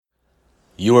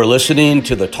You are listening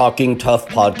to the Talking Tough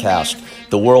podcast,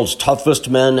 the world's toughest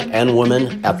men and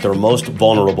women at their most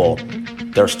vulnerable.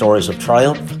 Their stories of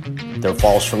triumph, their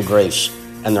falls from grace,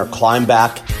 and their climb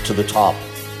back to the top,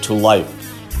 to life.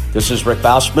 This is Rick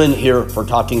Bassman here for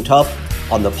Talking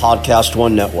Tough on the Podcast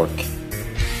One Network.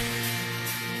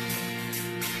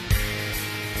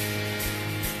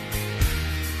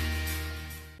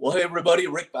 Well, hey everybody,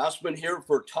 Rick Bassman here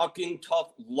for Talking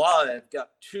Tough Live. Got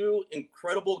two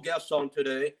incredible guests on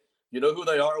today. You know who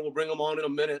they are. We'll bring them on in a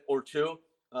minute or two.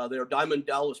 They are Diamond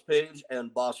Dallas Page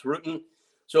and Bas Rutten.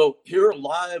 So here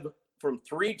live from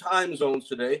 3 time zones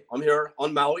today. I'm here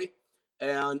on Maui,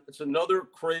 and it's another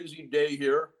crazy day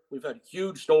here. We've had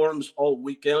huge storms all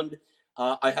weekend.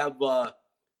 I have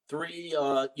 3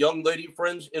 young lady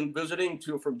friends in visiting,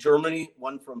 2 from Germany,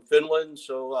 1 from Finland.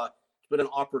 So been an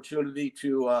opportunity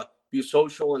to be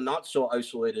social and not so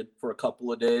isolated for a couple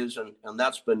of days, and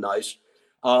that's been nice.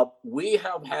 We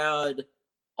have had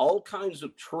all kinds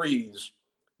of trees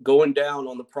going down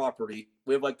on the property.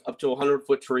 We have like up to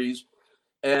 100-foot trees,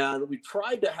 and we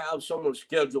tried to have someone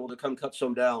scheduled to come cut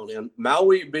some down. And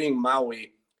Maui being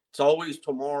Maui, it's always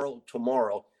tomorrow.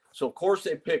 So of course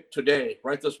they picked today,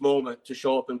 right this moment, to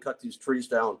show up and cut these trees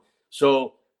down.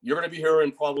 So you're going to be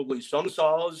hearing probably some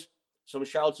saws, some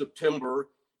shouts of timber,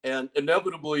 and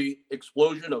inevitably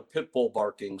explosion of pit bull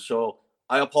barking. So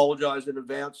I apologize in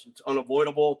advance. It's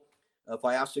unavoidable. If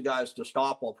I ask the guys to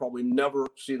stop, I'll probably never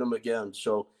see them again.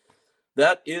 So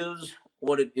that is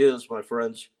what it is, my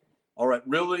friends. All right.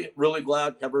 Really, really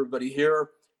glad to have everybody here.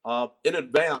 In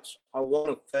advance, I want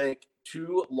to thank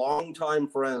 2 longtime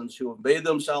friends who have made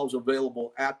themselves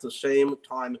available at the same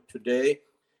time today.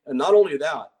 And not only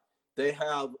that, they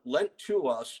have lent to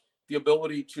us the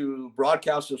ability to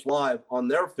broadcast this live on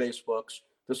their Facebooks.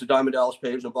 This is Diamond Dallas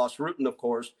Page and Bas Rutten, of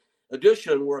course. In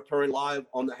addition, we're appearing live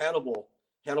on the Hannibal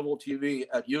TV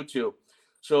at YouTube.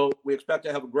 So we expect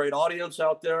to have a great audience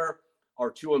out there. Our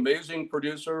 2 amazing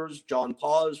producers, John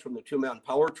Paz from the 2-Man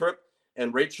Power Trip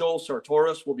and Rachel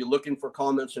Sartoris, will be looking for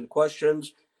comments and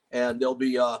questions, and they'll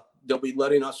be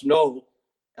letting us know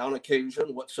on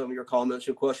occasion what some of your comments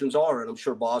and questions are. And I'm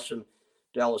sure Bas and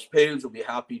Dallas Page will be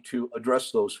happy to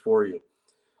address those for you.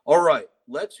 All right,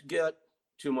 let's get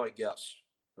to my guests.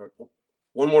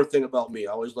 One more thing about me.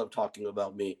 I always love talking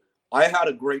about me. I had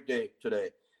a great day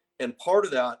today, and part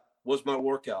of that was my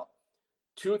workout.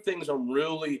 2 things I'm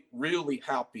really, really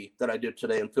happy that I did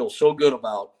today and feel so good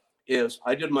about is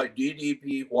I did my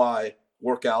DDPY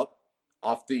workout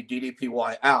off the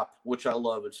DDPY app, which I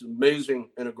love. It's an amazing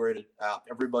integrated app.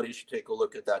 Everybody should take a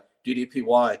look at that,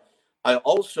 DDPY. I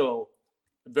also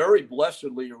very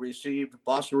blessedly received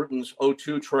Bas Rutten's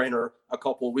O2 trainer a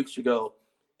couple of weeks ago,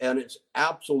 and it's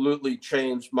absolutely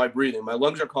changed my breathing. My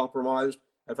lungs are compromised.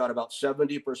 I've had about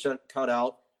 70% cut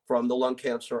out from the lung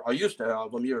cancer I used to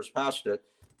have. I'm years past it,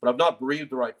 but I've not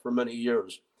breathed right for many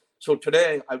years. So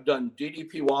today I've done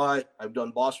DDPY, I've done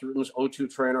Bas Rutten's O2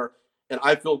 trainer, and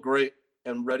I feel great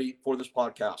and ready for this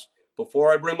podcast.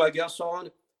 Before I bring my guests on,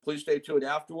 please stay tuned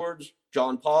afterwards.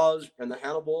 John Paz and the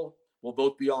Hannibal will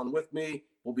both be on with me.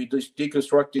 We'll be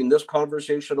deconstructing this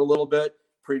conversation a little bit,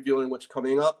 previewing what's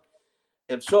coming up.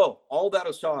 And so, all that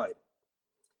aside,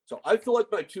 so I feel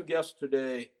like my 2 guests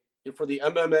today, for the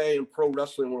MMA and pro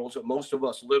wrestling worlds that most of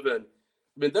us live in,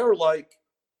 I mean, they're like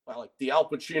the Al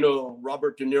Pacino,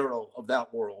 Robert De Niro of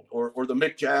that world, or the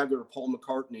Mick Jagger, Paul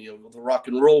McCartney of the rock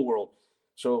and roll world.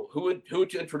 So who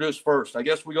to introduce first? I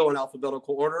guess we go in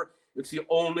alphabetical order. It's the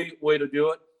only way to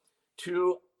do it.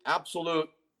 2 absolute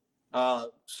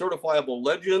certifiable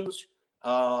legends.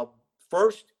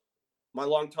 First, my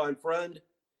longtime friend,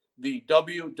 the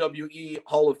WWE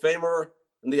Hall of Famer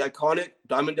and the iconic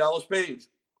Diamond Dallas Page.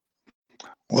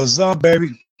 What's up,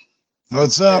 baby?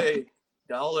 What's up? Hey,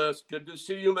 Dallas, good to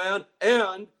see you, man.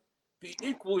 And the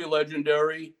equally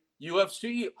legendary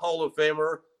UFC Hall of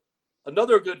Famer,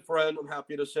 another good friend, I'm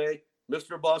happy to say,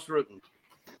 Mr. Bas Rutten.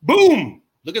 Boom!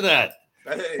 Look at that.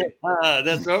 Hey.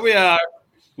 That's where we are.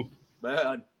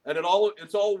 Man. And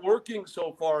it's all working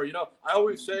so far. You know, I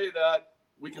always say that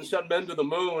we can send men to the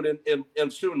moon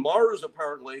and soon Mars,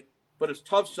 apparently, but it's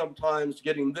tough sometimes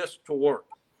getting this to work.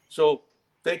 So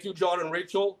thank you, John and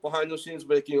Rachel, behind the scenes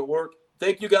making it work.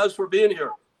 Thank you guys for being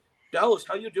here. Dallas,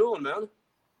 how you doing, man?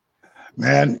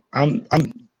 Man,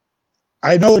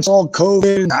 I know it's all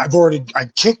COVID. I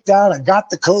kicked out. I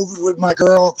got the COVID with my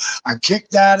girl. I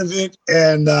kicked out of it,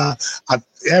 and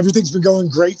everything's been going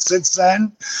great since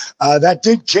then. That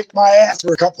did kick my ass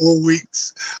for a couple of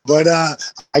weeks, but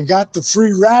I got the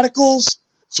free radicals,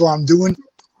 so I'm doing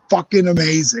fucking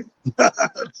amazing.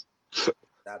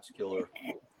 That's killer.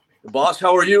 Bas,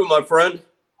 how are you, my friend?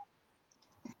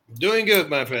 Doing good,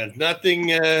 my friend. Nothing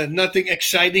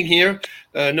exciting here.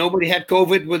 Nobody had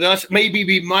COVID with us. Maybe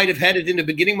we might have had it in the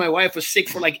beginning. My wife was sick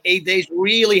for like 8 days,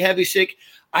 really heavy sick.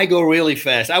 I go really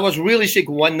fast. I was really sick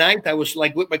one night. I was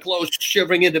like with my clothes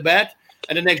shivering in the bed,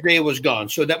 and the next day it was gone.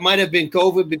 So that might have been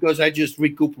COVID because I just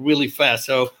recouped really fast.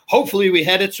 So hopefully we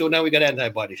had it. So now we got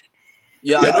antibodies.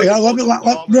 Yeah.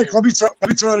 Rick, let me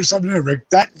throw something in, Rick.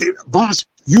 Boss,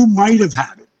 you might have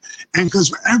had it, and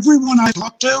because everyone I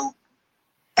talk to.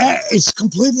 It's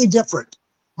completely different.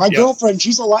 My girlfriend,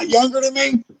 she's a lot younger than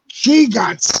me. She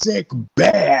got sick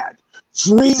bad,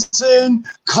 freezing.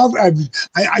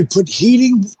 I put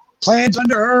heating plans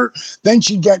under her. Then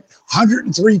she'd get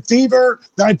 103 fever.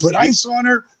 Then I put ice on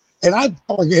her, and I'd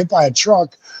probably get hit by a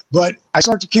truck. But I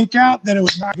start to kick out. Then it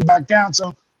was knocking back down.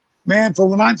 So, man, for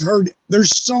what I've heard,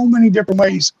 there's so many different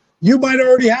ways. You might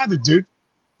already have it, dude.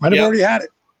 Might have already had it.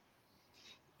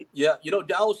 Yeah,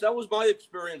 Dallas, that was my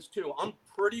experience too. I'm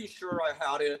pretty sure I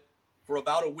had it for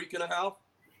about a week and a half,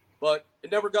 but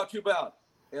it never got too bad.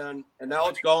 And now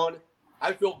it's gone.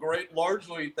 I feel great,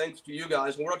 largely thanks to you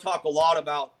guys. And we're going to talk a lot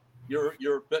about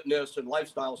your fitness and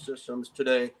lifestyle systems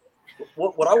today.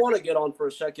 What I want to get on for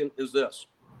a second is this.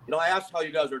 I asked how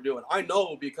you guys are doing. I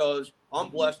know because I'm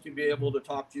blessed to be able to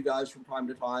talk to you guys from time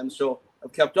to time, so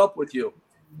I've kept up with you.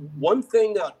 One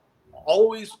thing that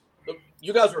always,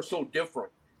 you guys are so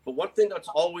different. But one thing that's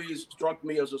always struck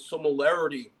me as a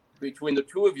similarity between the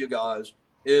two of you guys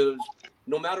is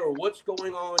no matter what's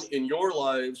going on in your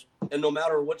lives and no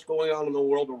matter what's going on in the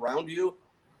world around you,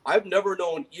 I've never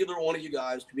known either one of you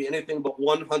guys to be anything but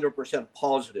 100%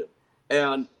 positive.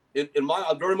 And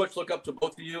I very much look up to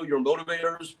both of you. You're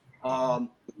motivators.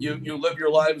 You live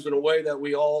your lives in a way that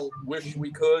we all wish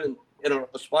we could and are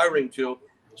aspiring to.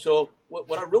 So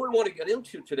what I really want to get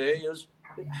into today is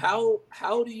how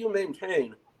do you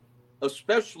maintain,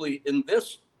 especially in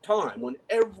this time when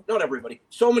not everybody,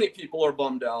 so many people are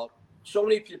bummed out, so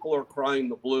many people are crying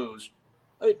the blues.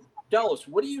 Hey, Dallas,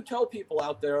 what do you tell people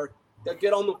out there that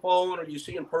get on the phone or you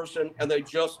see in person and they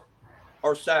just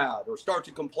are sad or start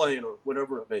to complain or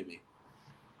whatever it may be?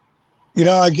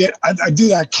 I do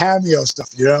that Cameo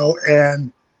stuff,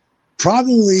 and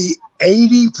probably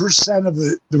 80% of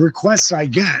the requests I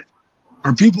get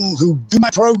are people who do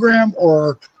my program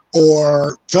or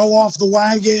fell off the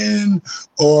wagon,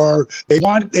 or they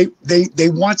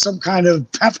want some kind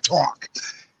of pep talk.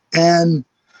 And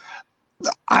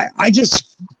I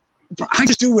just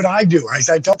do what I do.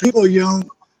 I tell people, you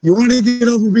want to get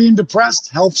over being depressed,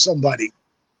 help somebody.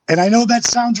 And I know that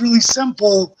sounds really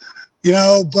simple,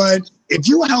 but if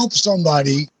you help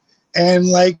somebody, and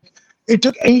like it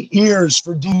took 8 years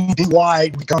for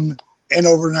DDY to become an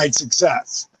overnight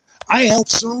success. I helped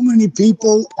so many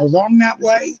people along that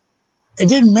way. It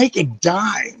didn't make it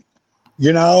dime,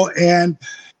 and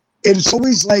it's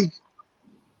always like,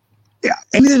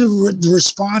 any of the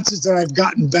responses that I've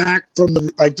gotten back from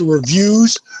the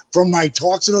reviews from my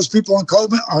talks to those people on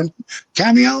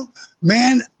Cameo,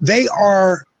 man, they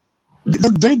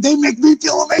make me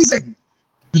feel amazing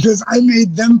because I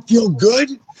made them feel good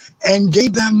and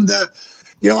gave them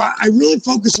I really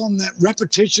focus on that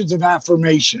repetitions of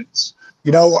affirmations,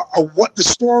 what the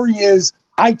story is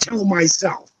I tell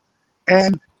myself.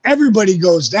 And everybody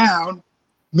goes down.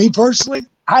 Me personally,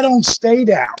 I don't stay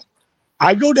down.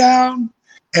 I go down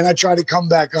and I try to come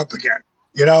back up again.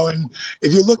 And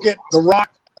if you look at The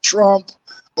Rock, Trump,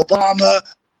 Obama,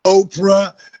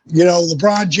 Oprah,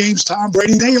 LeBron James, Tom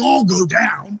Brady, they all go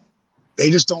down. They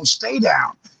just don't stay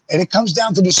down. And it comes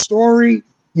down to the story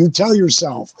you tell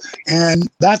yourself. And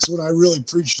that's what I really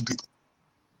preach to people.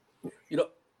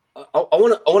 I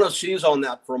want to seize on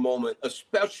that for a moment,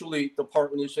 especially the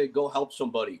part when you say go help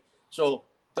somebody. So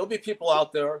there'll be people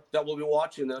out there that will be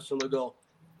watching this and they'll go,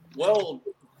 well,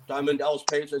 Diamond Dallas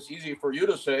Page, it's easy for you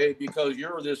to say because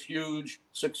you're this huge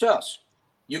success.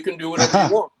 You can do whatever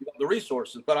you want. You have the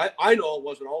resources. But I know it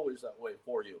wasn't always that way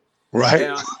for you. Right.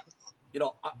 And,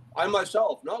 I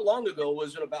myself, not long ago,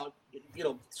 was in about,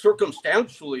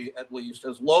 circumstantially at least,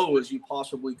 as low as you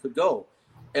possibly could go.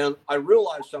 And I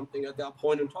realized something at that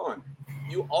point in time.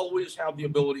 You always have the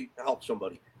ability to help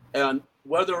somebody. And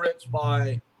whether it's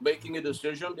by making a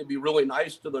decision to be really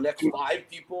nice to the next 5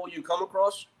 people you come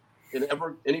across in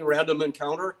any random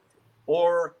encounter,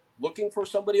 or looking for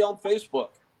somebody on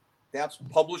Facebook that's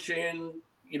publishing,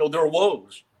 their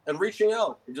woes and reaching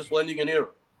out and just lending an ear.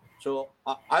 So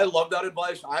I love that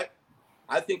advice.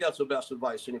 I think that's the best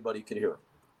advice anybody could hear.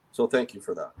 So thank you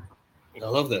for that. I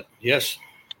love that. Yes,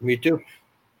 me too.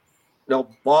 Now,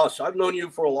 boss, I've known you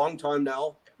for a long time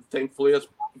now. Thankfully, it's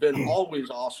been always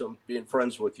awesome being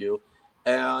friends with you.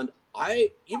 And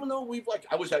even though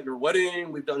I was at your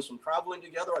wedding, we've done some traveling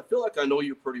together. I feel like I know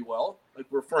you pretty well. Like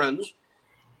we're friends.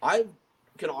 I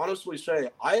can honestly say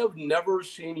I have never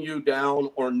seen you down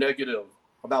or negative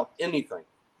about anything.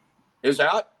 Is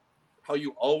that how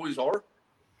you always are?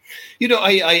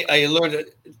 I learned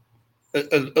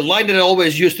a line that I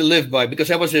always used to live by, because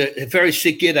I was a very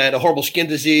sick kid. I had a horrible skin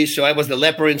disease. So I was the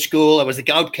leper in school. I was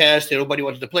the outcast. Nobody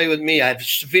wanted to play with me. I had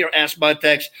severe asthma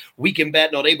attacks, weak in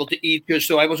bed, not able to eat.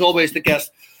 So I was always the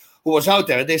guest who was out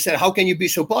there. They said, how can you be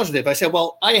so positive? I said,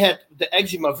 well, I had the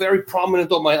eczema very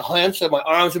prominent on my hands and my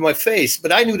arms and my face.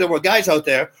 But I knew there were guys out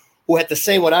there who had the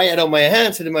same what I had on my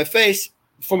hands and in my face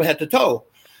from head to toe.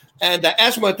 And the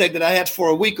asthma attack that I had for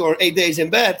a week or 8 days in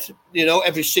bed,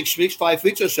 every 6 weeks, 5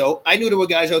 weeks or so, I knew there were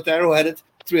guys out there who had it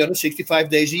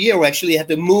 365 days a year, who actually had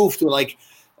to move to like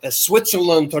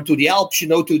Switzerland or to the Alps,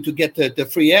 to get the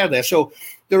free air there. So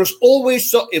there is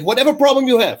always, if whatever problem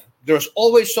you have, there's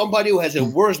always somebody who has it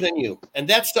worse than you. And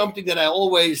that's something that I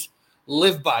always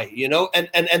live by,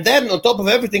 and then on top of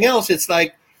everything else, it's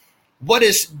like, what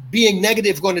is being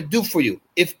negative going to do for you?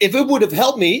 If it would have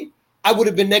helped me, I would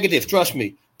have been negative, trust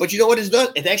me. But you know what it does?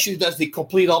 It actually does the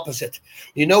complete opposite.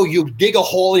 You dig a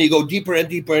hole and you go deeper and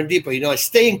deeper and deeper.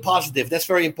 Staying positive, that's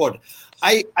very important.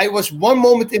 I was one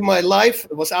moment in my life,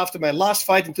 it was after my last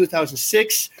fight in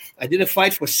 2006. I didn't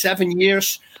fight for 7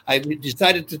 years. I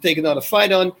decided to take another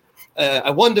fight on.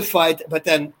 I won the fight, but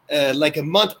then like a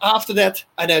month after that,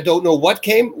 and I don't know where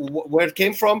it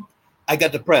came from, I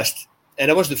got depressed. And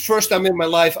that was the first time in my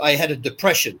life I had a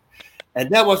depression. And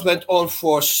that went on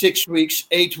for 6 weeks,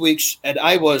 8 weeks, and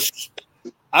I was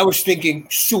thinking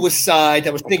suicide.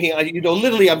 I was thinking,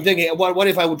 literally, I'm thinking, what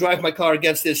if I would drive my car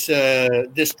against this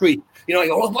tree?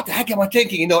 What the heck am I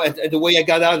thinking? And the way I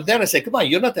got out of that, I said, come on,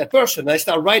 you're not that person. And I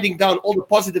start writing down all the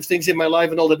positive things in my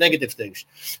life and all the negative things.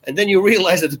 And then you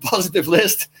realize that the positive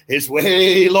list is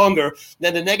way longer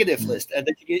than the negative list. And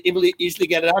then you can easily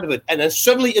get it out of it. And then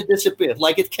suddenly it disappeared.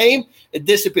 Like it came, it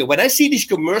disappeared. When I see these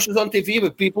commercials on TV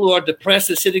with people who are depressed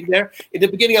and sitting there, in the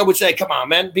beginning I would say, come on,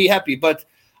 man, be happy. But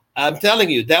I'm telling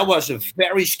you, that was a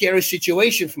very scary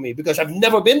situation for me, because I've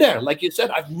never been there. Like you said,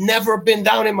 I've never been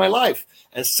down in my life.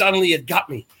 And suddenly it got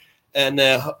me. And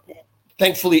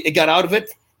thankfully it got out of it.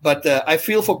 But I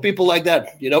feel for people like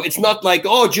that. It's not like,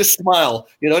 oh, just smile.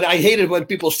 I hate it when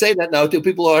people say that now to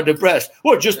people who are depressed.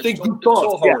 Well, just think good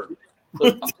thoughts.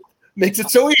 So makes it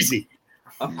so easy.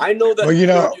 I know that you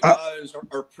guys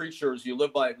are preachers. You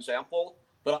live by example.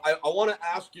 But I want to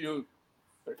ask you,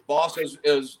 boss,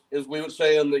 as we would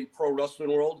say in the pro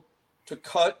wrestling world, to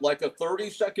cut like a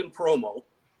 30-second promo,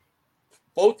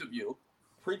 both of you,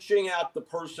 preaching at the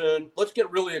person. Let's get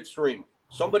really extreme.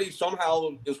 Somebody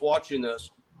somehow is watching this,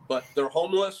 but they're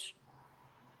homeless,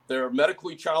 they're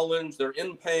medically challenged, they're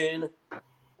in pain,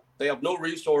 they have no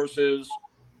resources.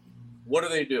 What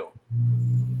do?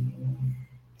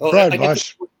 Well, right,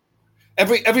 Bosh.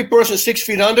 Every person 6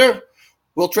 feet under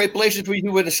will trade places with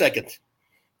you in a second.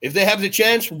 If they have the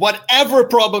chance, whatever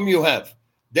problem you have,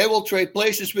 they will trade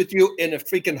places with you in a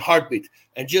freaking heartbeat.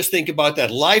 And just think about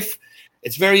that. Life,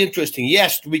 it's very interesting.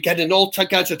 Yes, we get in all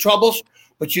kinds of troubles,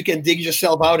 but you can dig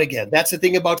yourself out again. That's the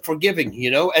thing about forgiving,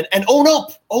 and own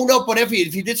up whatever.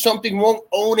 If you did something wrong,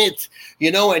 own it,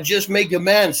 and just make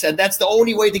amends. And that's the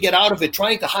only way to get out of it.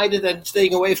 Trying to hide it and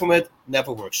staying away from it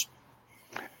never works.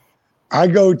 I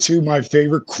go to my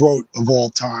favorite quote of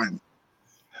all time.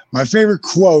 My favorite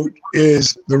quote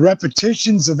is, the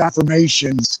repetitions of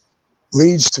affirmations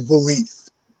leads to belief.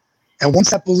 And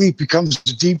once that belief becomes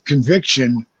a deep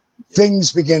conviction,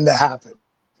 things begin to happen.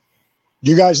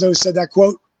 You guys know who said that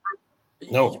quote?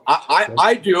 No.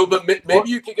 I do, but maybe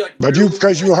you can get. But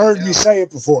because you heard me say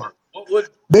it before.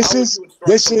 This is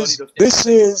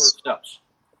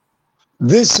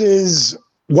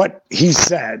what he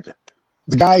said.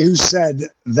 The guy who said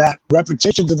that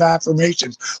repetitions of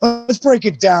affirmations. Let's break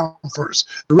it down first.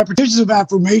 The repetitions of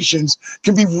affirmations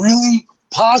can be really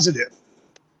positive,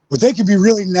 but they can be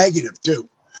really negative too.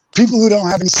 People who don't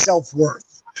have any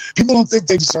self-worth. People don't think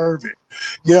they deserve it.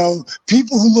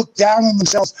 People who look down on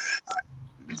themselves.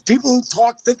 People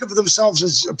who think of themselves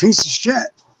as a piece of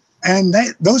shit. And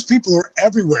those people are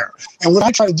everywhere. And what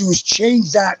I try to do is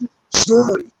change that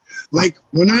story. Like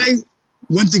when I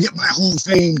went to get my Hall of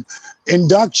Fame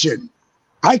induction,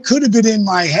 I could have been in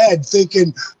my head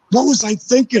thinking, what was I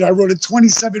thinking? I wrote a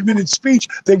 27-minute speech.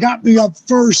 They got me up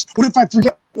first. What if I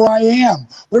forget where I am?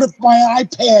 What if my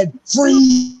iPad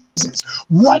freezes?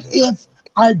 What if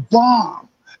I bomb?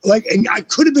 And I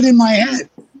could have been in my head,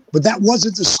 but that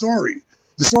wasn't the story.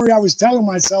 The story I was telling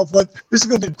myself was, this is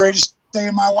going to be the greatest day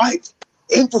of my life.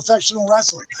 in professional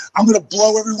wrestling. I'm going to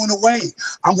blow everyone away.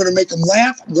 I'm going to make them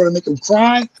laugh. I'm going to make them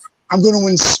cry. I'm going to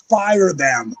inspire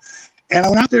them. And I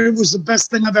went out there. It was the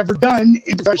best thing I've ever done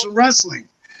in professional wrestling.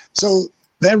 So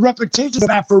that repetition of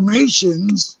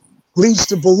affirmations leads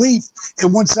to belief.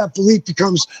 And once that belief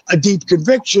becomes a deep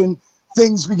conviction,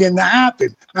 things begin to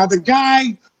happen. Now, the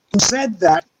guy who said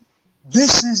that,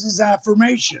 this is his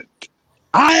affirmation.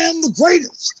 I am the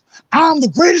greatest. I'm the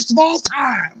greatest of all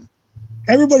time.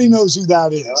 Everybody knows who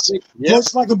that is. Yeah.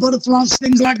 Floats like a butterfly,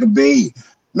 stings like a bee.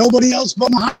 Nobody else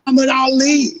but Muhammad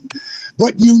Ali.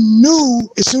 But you knew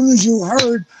as soon as you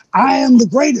heard, I am the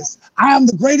greatest. I am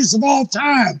the greatest of all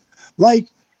time. Like,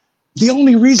 the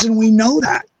only reason we know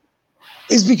that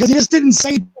is because he just didn't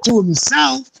say it to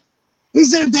himself. He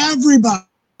said it to everybody.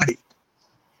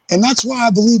 And that's why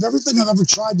I believe everything I've ever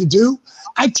tried to do,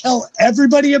 I tell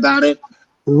everybody about it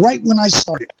right when I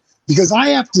started, because I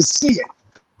have to see it.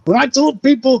 When I told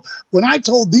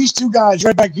these two guys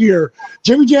right back here,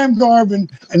 Jimmy Jam Garvin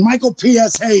and Michael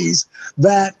P.S. Hayes,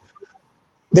 that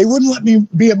they wouldn't let me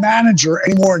be a manager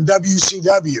anymore in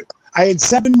WCW. I had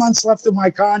 7 months left of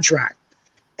my contract.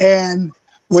 And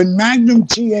when Magnum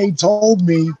TA told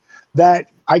me that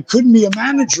I couldn't be a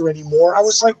manager anymore, I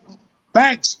was like,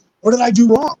 thanks. What did I do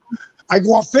wrong? I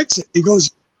go, I'll fix it. He goes,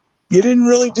 you didn't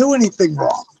really do anything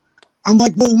wrong. I'm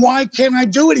like, well, why can't I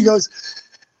do it? He goes,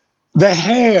 the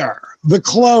hair, the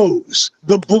clothes,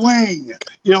 the bling,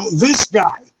 this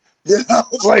guy,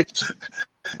 like,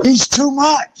 he's too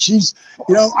much. He's,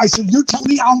 I said, you tell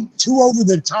me I'm too over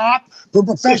the top for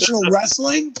professional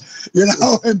wrestling,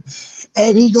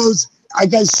 and he goes,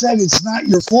 like I said, it's not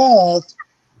your fault.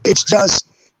 It's just,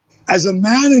 as a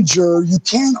manager, you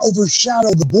can't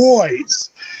overshadow the boys.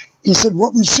 He said,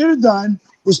 what we should have done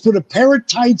was put a pair of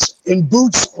tights and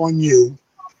boots on you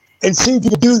and see if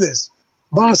you could do this.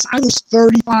 Boss, I was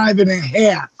 35 and a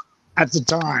half at the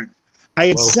time. I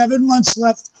had 7 months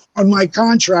left on my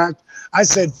contract. I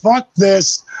said, fuck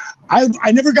this.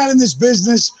 I never got in this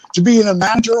business to be a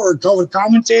manager or a color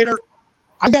commentator.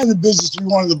 I got in the business to be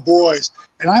one of the boys.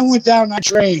 And I went down and I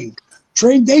trained.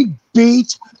 They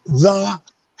beat the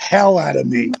hell out of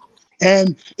me.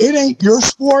 And it ain't your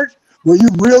sport where you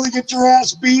really get your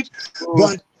ass beat.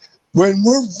 But when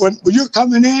you're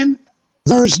coming in,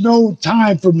 there's no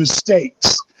time for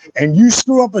mistakes. And you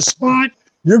screw up a spot,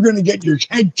 you're going to get your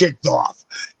head kicked off.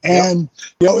 And,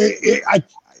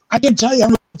 I can tell you how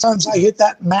many times I hit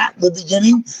that mat in the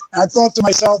beginning, and I thought to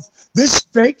myself, this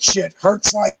fake shit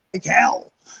hurts like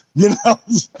hell,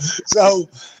 So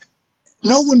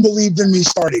no one believed in me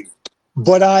starting,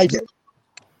 but I did.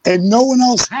 And no one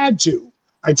else had to.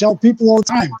 I tell people all the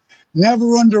time,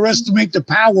 never underestimate the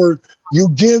power you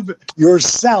give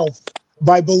yourself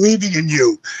by believing in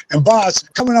you. And boss,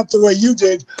 coming up the way you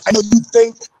did, I know you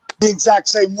think the exact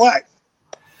same way.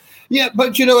 Yeah,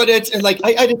 but you know what? It's like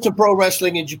I did some pro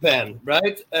wrestling in Japan,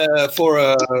 right?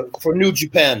 For New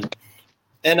Japan,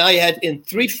 and I had in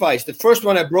 3 fights. The first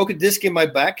one, I broke a disc in my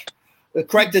back,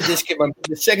 cracked the disc in my back.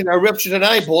 The second, I ruptured an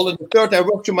eyeball, and the third, I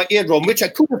ruptured my eardrum, which I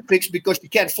couldn't fix because you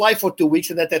can't fly for 2 weeks.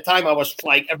 And at that time, I was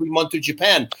flying every month to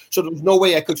Japan, so there was no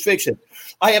way I could fix it.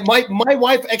 My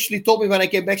wife actually told me when I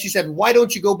came back. She said, "Why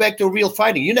don't you go back to real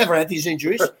fighting? You never had these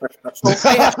injuries." So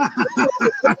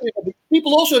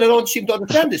people also that don't seem to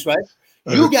understand this, right?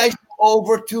 You guys do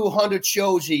over 200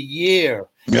 shows a year,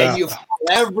 and you fall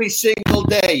every single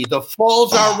day. The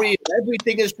falls are real.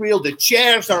 Everything is real. The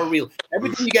chairs are real.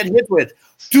 Everything you get hit with,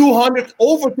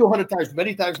 over 200 times,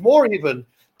 many times more even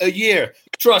a year.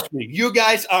 Trust me, you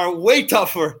guys are way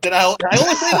tougher than I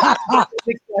always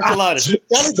say.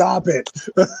 Stop it.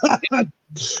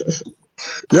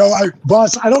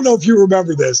 Boss, I don't know if you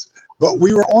remember this, but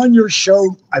we were on your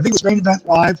show, I think it was Main Event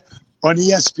Live on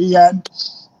ESPN.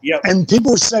 Yep. And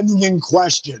people were sending in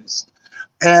questions.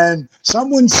 And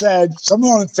someone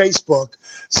on Facebook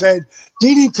said,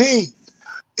 DDP,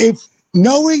 if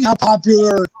knowing how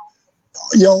popular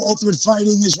Ultimate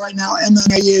Fighting is right now,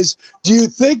 MMA is, do you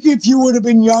think if you would have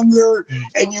been younger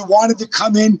and you wanted to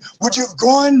come in, would you have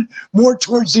gone more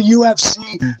towards the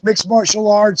UFC, mixed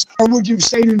martial arts, or would you have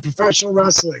stayed in professional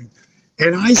wrestling?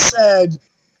 And I said,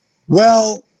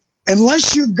 well,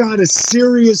 unless you've got a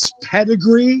serious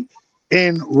pedigree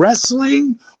in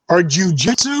wrestling or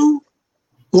jiu-jitsu,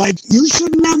 like, you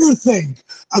should never think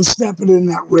of stepping in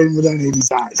that ring with any of these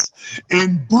guys.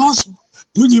 And boss,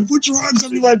 when you put your arms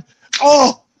up, you went,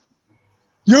 oh,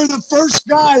 you're the first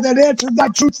guy that answered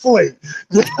that truthfully.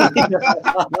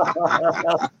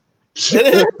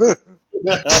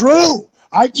 True.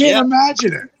 I can't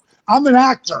imagine it. I'm an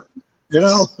actor.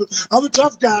 I'm a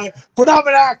tough guy, but I'm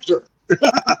an actor.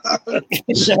 I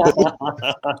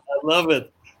love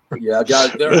it. Yeah,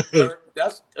 guys,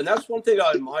 that's one thing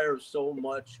I admire so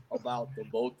much about the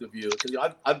both of you,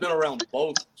 because I've been around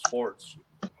both sports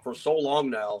for so long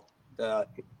now that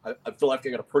I feel like I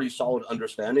got a pretty solid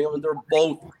understanding of them. They're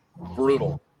both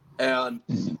brutal. And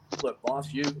look, boss,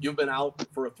 you've been out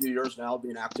for a few years now,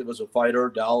 being active as a fighter.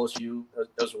 Dallas, you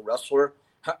as a wrestler.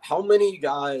 How many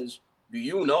guys do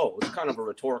you know? It's kind of a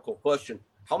rhetorical question.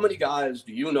 How many guys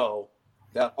do you know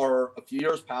that are a few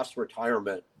years past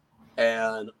retirement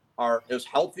and are as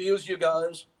healthy as you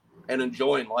guys and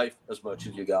enjoying life as much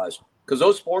as you guys? Because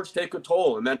those sports take a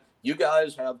toll, and man, you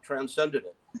guys have transcended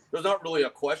it. There's not really a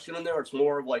question in there. It's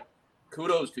more of like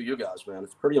kudos to you guys, man.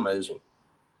 It's pretty amazing.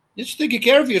 Just taking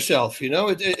care of yourself,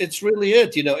 it's really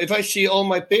it. If I see all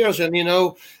my peers and,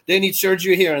 they need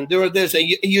surgery here and do this, and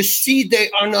you see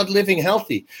they are not living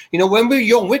healthy. When we're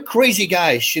young, we're crazy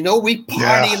guys, we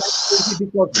party like crazy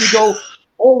because we go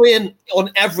all in on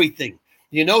everything,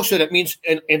 so that means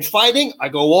in fighting, I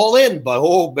go all in, but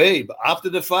oh, babe, after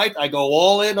the fight, I go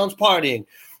all in on partying,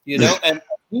 and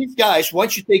these guys,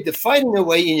 once you take the fighting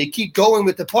away and you keep going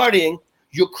with the partying,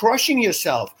 you're crushing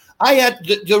yourself. I had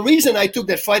the reason I took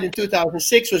that fight in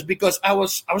 2006 was because I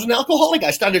was an alcoholic. I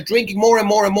started drinking more and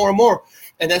more and more and more.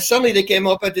 And then suddenly they came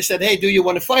up and they said, hey, do you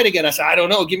want to fight again? I said, I don't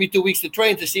know. Give me 2 weeks to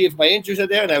train to see if my injuries are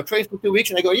there. And I trained for 2 weeks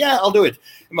and I go, yeah, I'll do it.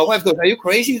 And my wife goes, are you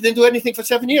crazy? You didn't do anything for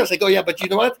 7 years. I go, yeah, but you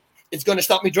know what? It's going to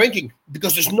stop me drinking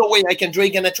because there's no way I can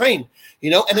drink and I train,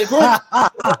 and it worked.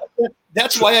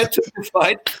 That's why I took the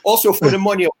fight. Also for the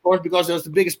money, of course, because it was the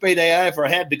biggest payday I ever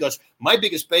had, because my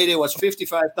biggest payday was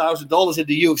 $55,000 at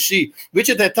the UFC, which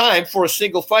at that time for a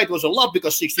single fight was a lot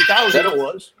because $60,000 it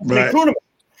was.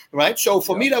 Right. So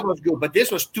for me, that was good. But this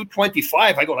was $225.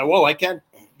 I go, like, whoa, I can't,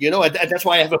 and that's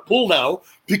why I have a pool now,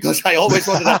 because I always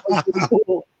wanted to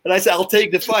pool. And I said, I'll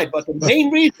take the fight. But the main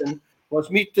reason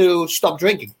was me to stop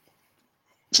drinking.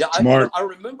 Yeah, I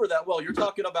remember that well. You're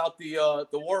talking about the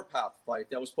Warpath fight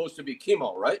that was supposed to be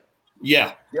chemo, right?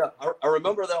 Yeah. Yeah, I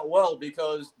remember that well,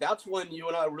 because that's when you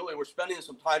and I really were spending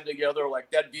some time together,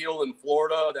 like that deal in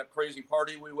Florida, that crazy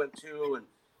party we went to, and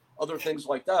other things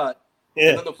like that.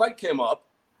 Yeah. And then the fight came up,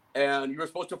 and you were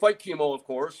supposed to fight chemo, of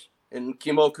course, and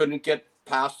chemo couldn't get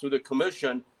passed through the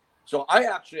commission. So I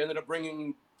actually ended up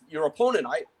bringing your opponent.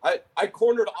 I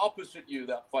cornered opposite you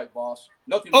that fight, boss.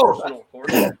 Nothing personal, of course.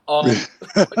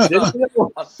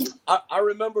 I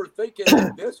remember thinking,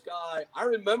 this guy, I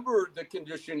remember the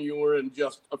condition you were in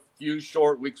just a few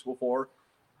short weeks before,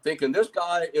 thinking this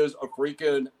guy is a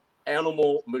freaking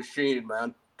animal machine,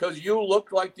 man. Because you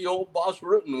looked like the old Boss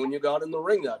Rutten when you got in the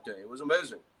ring that day. It was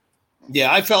amazing.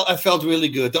 Yeah, I felt really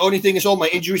good. The only thing is all my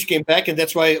injuries came back, and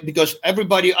that's why, because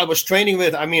everybody I was training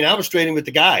with, I was training with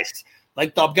the guys,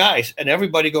 like top guys, and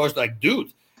everybody goes like,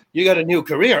 dude, you got a new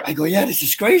career. I go, yeah, this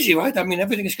is crazy, right?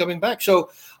 Everything is coming back. So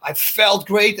I felt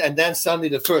great, and then suddenly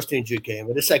the first injury came,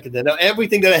 and the second, and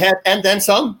everything that I had, and then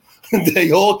some,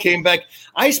 they all came back.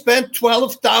 I spent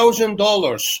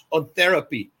 $12,000 on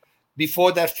therapy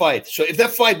before that fight. So if that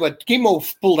fight, what chemo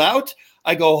pulled out,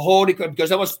 I go, holy crap,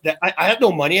 because I had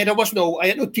no money, and I had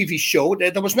no TV show.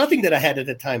 There was nothing that I had at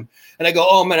the time. And I go,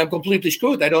 oh man, I'm completely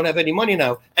screwed. I don't have any money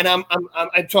now. And I'm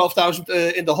 12,000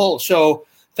 in the hole. So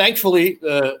thankfully,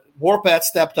 Warpath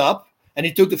stepped up and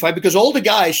he took the fight, because all the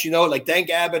guys, like Dan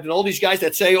Abbott and all these guys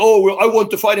that say, oh, I want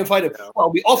to fight him.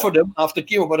 Well, we offered them after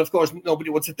chemo, but of course,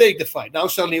 nobody wants to take the fight. Now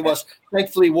suddenly it was,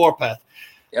 thankfully, Warpath.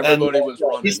 Everybody was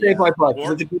running. He saved my butt. He's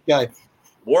a good guy.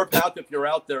 Warpath, if you're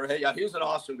out there, hey, yeah, he's an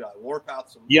awesome guy.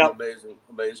 Warpath's an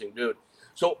amazing dude.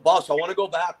 So, boss, I want to go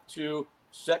back to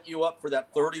set you up for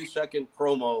that 30-second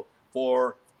promo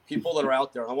for people that are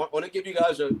out there. I want to give you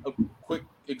guys a quick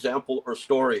example or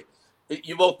story.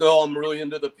 You both know I'm really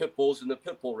into the pit bulls and the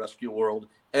pit bull rescue world,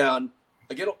 and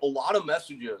I get a lot of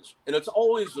messages, and it's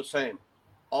always the same.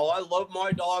 Oh, I love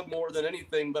my dog more than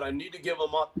anything, but I need to give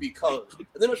him up because. And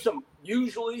then there's some,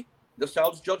 usually, this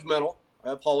sounds judgmental,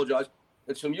 I apologize,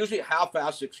 it's some usually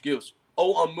half-ass excuse.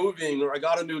 Oh, I'm moving, or I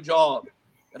got a new job.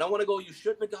 And I want to go, you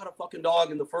shouldn't have got a fucking dog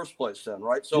in the first place then,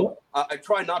 right? So I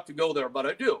try not to go there, but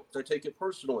I do. I take it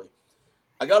personally.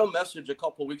 I got a message a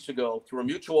couple of weeks ago through a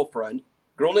mutual friend,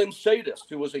 a girl named Sadist,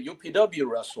 who was a UPW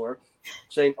wrestler,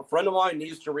 saying a friend of mine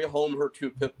needs to rehome her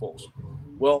 2 pit bulls.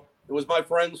 Well, it was my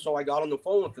friend, so I got on the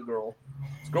phone with the girl.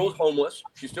 This girl's homeless.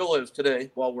 She still is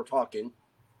today while we're talking.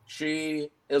 She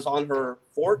is on her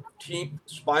 14th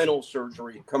spinal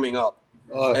surgery coming up.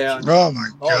 Oh my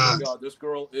God, this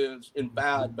girl is in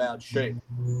bad shape.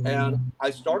 And I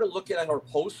started looking at her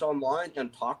posts online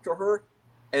and talked to her,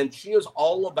 and she is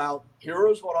all about, here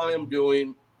is what I am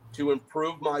doing to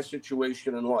improve my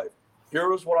situation in life.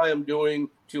 Here is what I am doing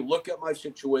to look at my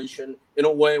situation in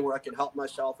a way where I can help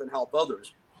myself and help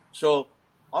others. So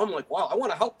I'm like, wow, I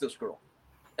want to help this girl.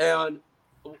 And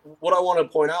what I want to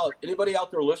point out, anybody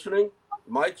out there listening,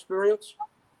 my experience,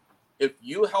 if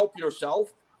you help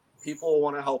yourself, people will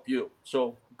want to help you.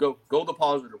 So go the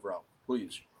positive route,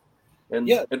 please. And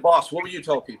boss, what would you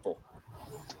tell people?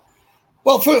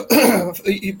 Well,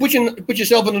 you put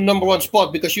yourself in the number one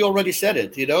spot because you already said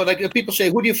it. You know, like people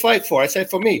say, who do you fight for? I say,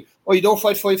 for me. Oh, you don't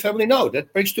fight for your family? No,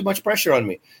 that brings too much pressure on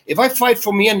me. If I fight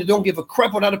for me and I don't give a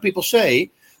crap what other people say,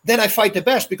 then I fight the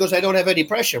best because I don't have any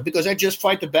pressure, because I just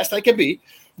fight the best I can be,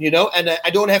 you know, and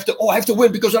I don't have to, I have to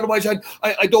win because otherwise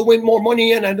I don't win more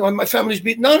money and my family's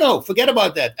beat. No, forget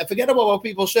about that. And forget about what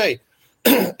people say.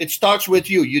 It starts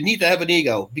with you. You need to have an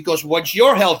ego, because once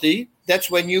you're healthy, that's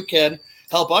when you can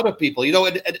help other people, you know.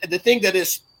 And the thing that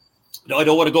is, I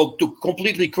don't want to go too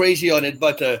completely crazy on it,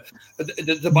 but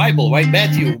the Bible, right?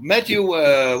 Matthew,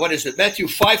 what is it? Matthew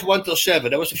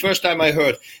 5:1-7. That was the first time I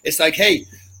heard. It's like, hey,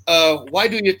 why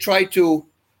do you try to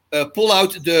pull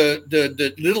out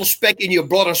the little speck in your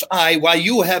brother's eye while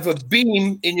you have a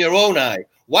beam in your own eye?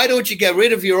 Why don't you get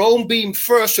rid of your own beam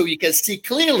first so you can see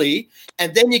clearly,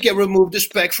 and then you can remove the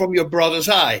speck from your brother's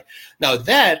eye? Now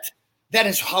that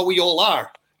is how we all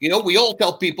are. You know, we all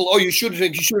tell people, oh, you shouldn't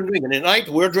drink. And at night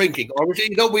we're drinking. Or,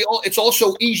 you know, it's all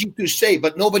so easy to say,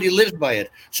 but nobody lives by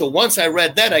it. So once I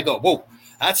read that, I go, whoa,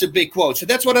 that's a big quote. So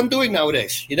that's what I'm doing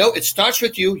nowadays. You know, it starts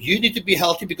with you. You need to be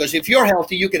healthy, because if you're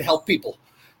healthy, you can help people.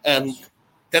 And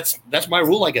that's my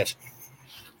rule, I guess.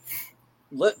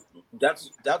 That's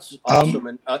awesome.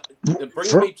 And it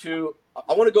brings me to,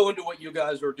 I want to go into what you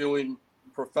guys are doing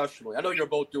professionally. I know you're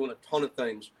both doing a ton of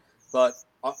things, but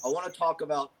I want to talk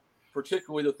about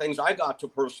particularly the things I got to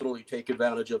personally take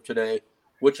advantage of today,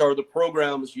 which are the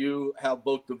programs you have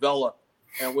both developed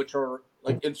and which are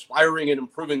like inspiring and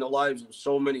improving the lives of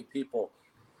so many people.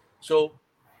 So,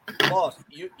 boss,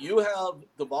 you have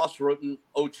the Bas Rutten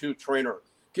O2 trainer.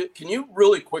 Can you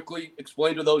really quickly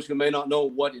explain to those who may not know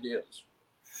what it is?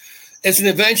 It's an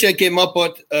invention I came up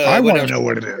with. I want to know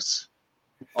what it is.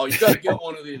 Oh, you got to get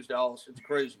one of these, Dallas. It's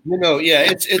crazy. You know, yeah,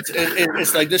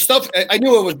 it's like the stuff. I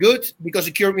knew it was good because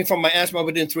it cured me from my asthma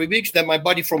within 3 weeks. Then my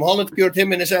buddy from Holland cured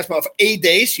him in his asthma for 8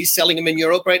 days. He's selling them in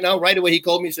Europe right now. Right away, he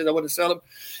called me and said, I want to sell them.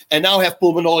 And now I have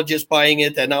pulmonologists buying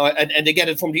it, and now and they get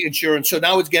it from the insurance. So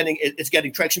now it's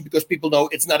getting traction because people know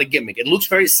it's not a gimmick. It looks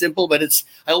very simple, but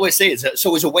I always say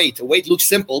so is a weight. A weight looks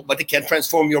simple, but it can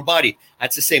transform your body.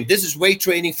 That's the same. This is weight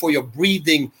training for your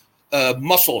breathing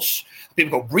muscles.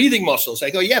 People go, breathing muscles. I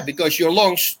go, yeah, because your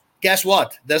lungs, guess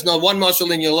what? There's not one muscle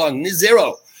in your lung,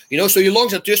 zero. You know, so your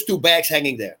lungs are just two bags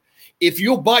hanging there. If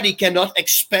your body cannot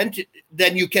expand,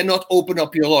 then you cannot open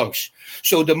up your lungs.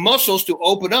 So the muscles to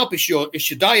open up is your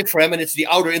diaphragm, and it's the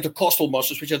outer intercostal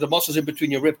muscles, which are the muscles in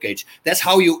between your rib cage. That's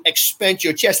how you expand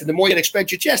your chest. And the more you expand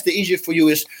your chest, the easier for you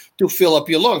is to fill up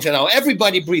your lungs. And now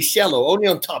everybody breathes shallow, only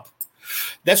on top.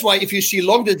 That's why if you see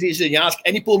lung disease and you ask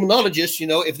any pulmonologist, you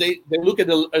know, if they look at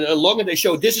a lung and they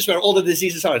show this is where all the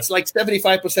diseases are. It's like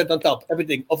 75% on top.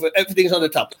 Everything is on the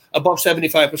top, above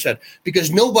 75%,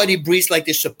 because nobody breathes like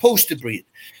they're supposed to breathe.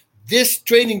 This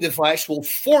training device will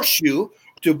force you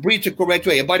to breathe the correct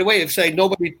way. And by the way, if say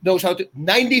nobody knows how to,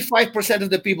 95% of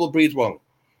the people breathe wrong.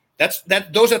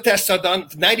 Those are tests are done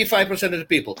 95% of the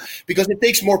people, because it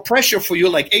takes more pressure for you,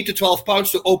 like 8 to 12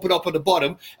 pounds to open up on the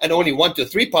bottom and only 1 to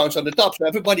 3 pounds on the top. So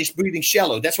everybody's breathing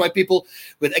shallow. That's why people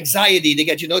with anxiety, they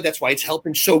get, you know, that's why it's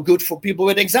helping so good for people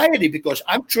with anxiety, because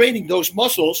I'm training those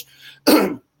muscles,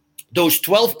 those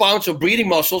 12 pounds of breathing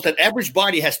muscles. That average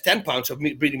body has 10 pounds of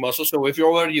breathing muscles. So if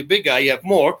you're already a big guy, you have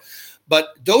more. But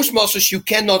those muscles you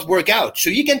cannot work out.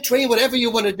 So you can train whatever you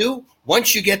want to do.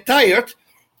 Once you get tired,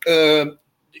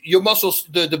 your muscles,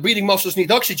 the breathing muscles need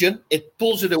oxygen. It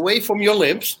pulls it away from your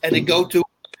limbs and it go to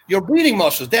your breathing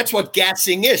muscles. That's what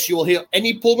gassing is. You will hear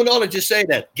any pulmonologist say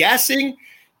that. Gassing,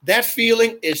 that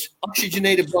feeling is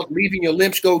oxygenated blood leaving your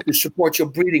limbs go to support your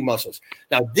breathing muscles.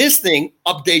 Now, this thing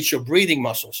updates your breathing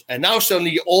muscles. And now suddenly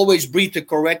you always breathe the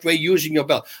correct way using your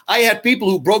belt. I had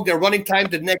people who broke their running time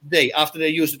the next day after they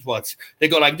used it once. They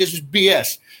go like, this is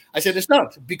BS. I said, it's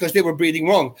not, because they were breathing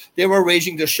wrong. They were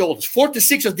raising their shoulders. 4 to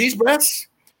 6 of these breaths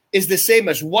is the same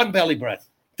as one belly breath.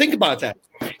 Think about that.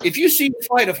 If you see a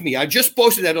fight of me, I just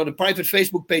posted that on a private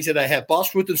Facebook page that I have,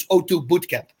 Bas Rutten's O2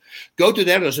 Bootcamp. Go to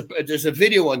there. There's a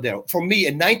video on there. For me,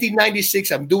 in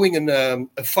 1996, I'm doing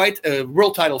a fight, a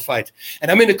world title fight. And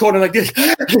I'm in the corner like this.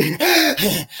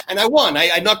 And I won.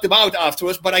 I knocked him out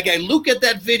afterwards. But I look at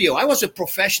that video. I was a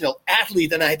professional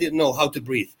athlete and I didn't know how to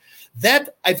breathe.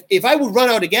 If I would run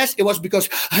out of gas, it was because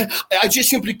I just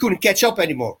simply couldn't catch up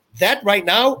anymore. That right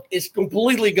now is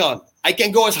completely gone. I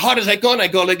can go as hard as I can. I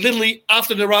go like literally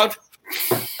after the round.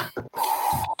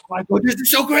 my God, this is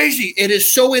so crazy. It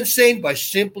is so insane by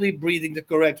simply breathing the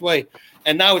correct way.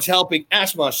 And now it's helping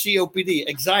asthma, COPD,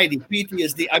 anxiety,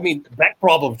 PTSD. I mean, back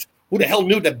problems. Who the hell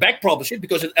knew that back problems hit?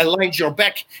 Because it aligns your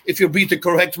back if you breathe the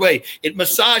correct way. It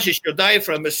massages your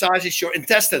diaphragm, massages your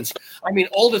intestines. I mean,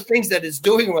 all the things that it's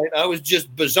doing right now is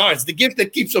just bizarre. It's the gift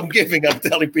that keeps on giving, I'm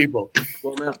telling people.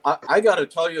 Well, man, I got to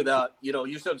tell you that,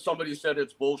 you said somebody said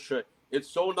it's bullshit. It's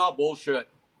so not bullshit.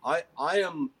 I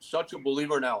am such a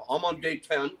believer now. I'm on day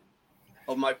 10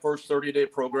 of my first 30-day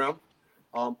program.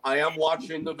 I am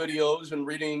watching the videos and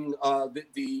reading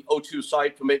the O2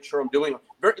 site to make sure I'm doing it.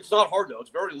 It's not hard, though. It's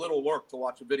very little work to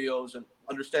watch the videos and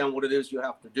understand what it is you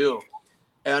have to do.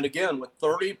 And again, with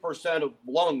 30% of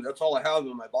lungs, that's all I have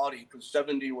in my body because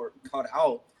 70 were cut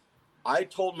out. I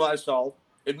told myself,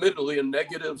 admittedly, in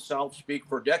negative self-speak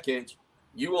for decades,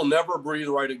 you will never breathe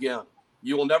right again.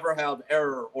 You will never have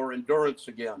error or endurance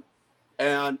again.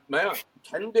 And man,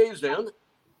 10 days in,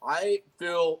 I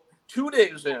feel 2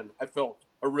 days in, I felt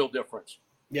a real difference.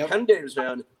 Yep. 10 days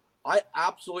in, I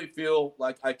absolutely feel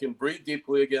like I can breathe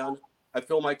deeply again. I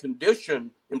feel my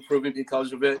condition improving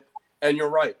because of it. And you're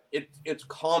right, it's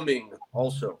calming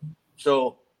also.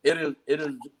 So it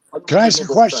is. Can I ask a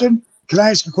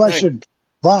question?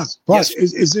 Boss, Yes.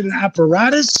 is it an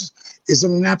apparatus? Is it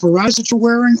an apparatus that you're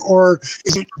wearing, or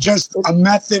is it just a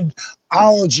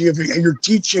methodology of you're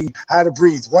teaching how to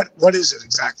breathe? What is it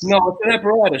exactly? No, it's an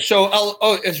apparatus. So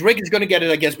as Rick is going to get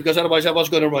it, I guess, because otherwise I was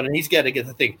going to run and he's getting it,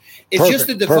 the thing. It's just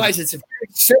a device. It's a very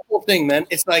simple thing, man.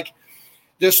 It's like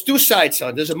there's two sides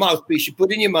on. There's a mouthpiece you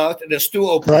put in your mouth, and there's two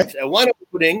openings. Right. And one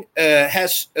opening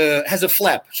has a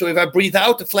flap. So if I breathe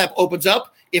out, the flap opens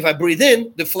up. If I breathe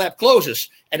in, the flap closes,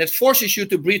 and it forces you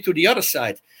to breathe to the other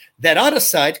side. That other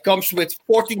side comes with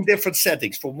 14 different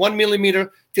settings, from 1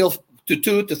 millimeter to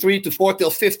 2 to 3 to 4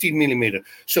 till 15 millimeter.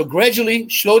 So gradually,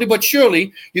 slowly but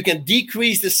surely, you can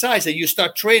decrease the size and you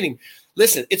start training.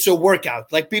 Listen, it's a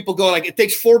workout. Like people go, like it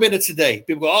takes 4 minutes a day.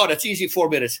 People go, oh, that's easy, 4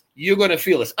 minutes. You're going to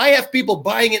feel this. I have people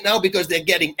buying it now because they're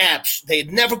getting abs. They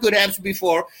had never could abs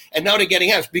before, and now they're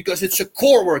getting abs because it's a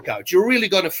core workout. You're really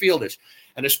going to feel this.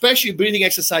 And especially breathing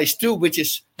exercise too, which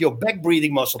is your back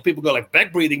breathing muscle. People go like,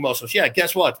 back breathing muscles. Yeah,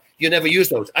 guess what? You never use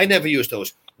those. I never use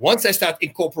those. Once I start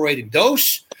incorporating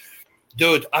those,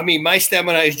 dude, I mean, my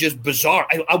stamina is just bizarre.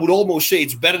 I would almost say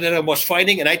it's better than I was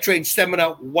fighting, and I train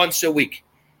stamina once a week.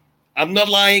 I'm not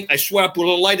lying. I swear I put a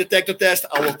little lie detector test.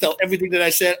 I will tell everything that I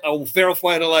said. I will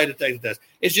verify the lie detector test.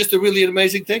 It's just a really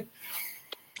amazing thing.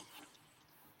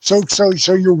 So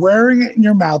you're wearing it in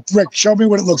your mouth. Rick, show me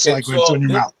what it looks like when it's in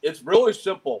your mouth. It's really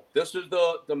simple. This is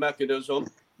the mechanism.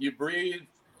 You breathe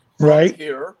Right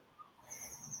here.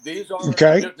 These are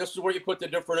okay. This is where you put the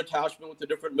different attachment with the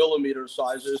different millimeter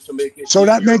sizes to make it. So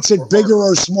that makes it bigger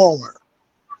or smaller.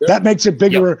 That makes it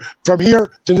bigger from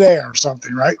here to there or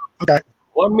something, right? Okay.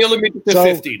 1 millimeter to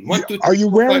 15. Are you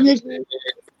wearing it?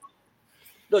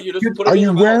 No, you just put it Are in you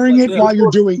your wearing mouth it while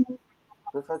you're doing?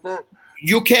 just like that.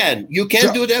 You can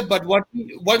do that, but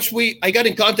I got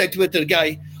in contact with the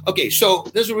guy. Okay, so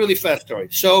there's a really fast story.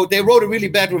 So they wrote a really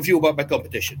bad review about my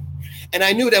competition, and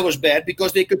I knew that was bad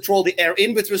because they control the air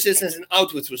in with resistance and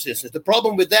out with resistance. The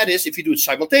problem with that is if you do it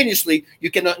simultaneously,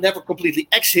 you cannot never completely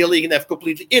exhale. You can never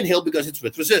completely inhale because it's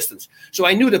with resistance. So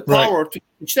I knew the power to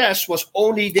success was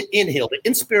only the inhale, the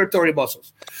inspiratory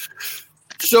muscles.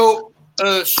 So.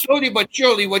 Slowly but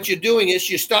surely, what you're doing is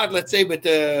you start, let's say, with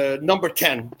number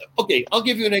 10. Okay, I'll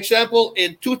give you an example.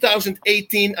 In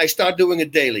 2018, I start doing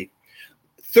it daily.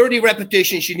 30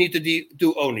 repetitions you need to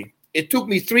do only. It took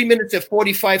me 3 minutes and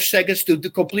 45 seconds to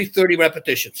complete 30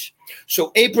 repetitions.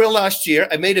 So April last year,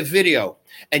 I made a video.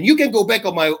 And you can go back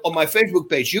on my Facebook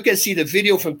page. You can see the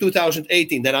video from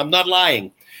 2018 that I'm not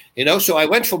lying. So I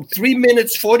went from 3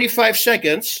 minutes, 45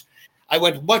 seconds. I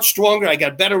went much stronger. I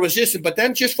got better resistance. But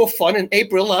then just for fun, in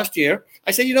April last year,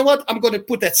 I said, you know what? I'm going to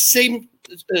put that same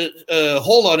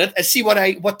hole on it and see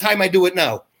what time I do it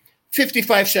now.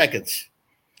 55 seconds.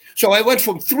 So I went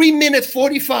from 3 minutes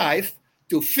 45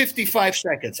 to 55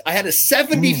 seconds. I had a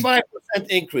 75%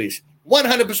 increase.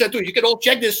 100% too. You can all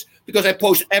check this because I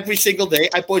post every single day.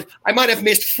 I might have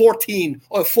missed 14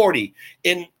 or 40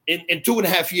 in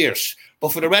 2.5 years.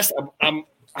 But for the rest,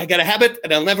 I got a habit,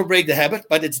 and I'll never break the habit,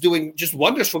 but it's doing just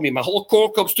wonders for me. My whole core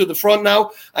comes to the front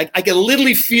now. I can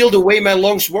literally feel the way my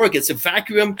lungs work. It's a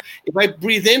vacuum. If I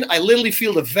breathe in, I literally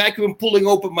feel the vacuum pulling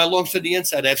open my lungs to the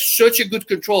inside. I have such a good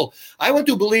control. I went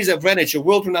to Belize Greenwich, a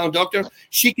world-renowned doctor.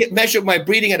 She measured my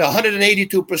breathing at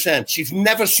 182%. She's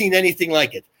never seen anything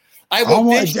like it. I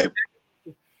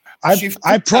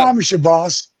promise you,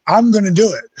 boss, I'm going to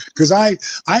do it because I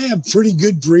have pretty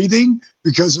good breathing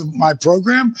because of my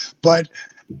program, but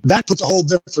that puts a whole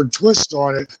different twist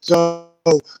on it. So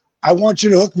I want you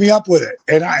to hook me up with it,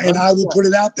 and I will put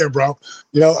it out there, bro.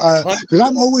 Because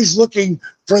I'm always looking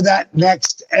for that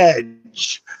next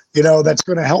edge. That's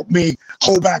going to help me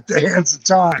hold back the hands of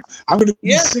time. I'm going to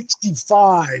be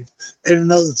 65 in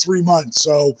another 3 months.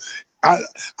 So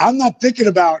I'm not thinking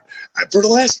about, for the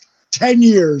last 10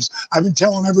 years, I've been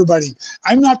telling everybody,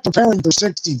 I'm not preparing for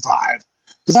 65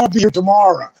 because I'll be here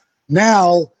tomorrow.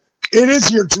 Now, it is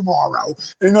here tomorrow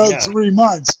in another 3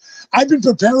 months. I've been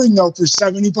preparing, though, for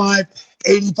 75,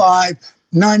 85,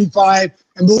 95,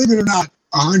 and believe it or not,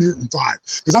 105,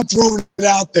 because I'm throwing it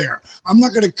out there. I'm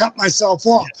not going to cut myself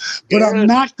off, but I'm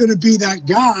not going to be that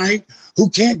guy who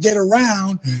can't get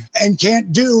around and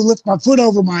can't lift my foot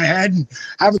over my head and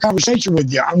have a conversation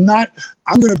with you. I'm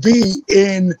going to be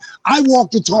I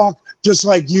walk the talk just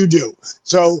like you do.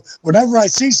 So whenever I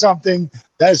see something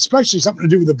that, especially something to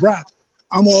do with the breath,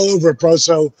 I'm all over it, bro.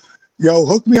 So,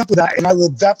 hook me up with that, and I will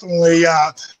definitely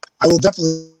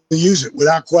use it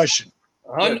without question.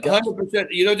 100%.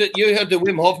 You have the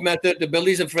Wim Hof method, the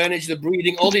Belisa Vranich, the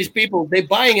breathing. All these people, they're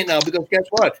buying it now because guess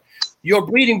what? Your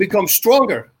breathing becomes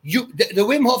stronger. The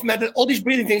Wim Hof method, all these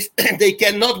breathing things, they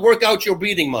cannot work out your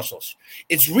breathing muscles.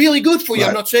 It's really good for you. Right.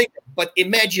 I'm not saying that. But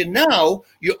imagine now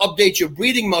you update your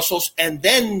breathing muscles and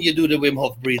then you do the Wim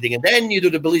Hof breathing and then you do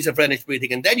the Belisa Vranich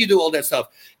breathing and then you do all that stuff.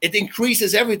 It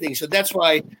increases everything. So that's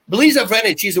why Belisa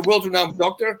Vranich, she's a world-renowned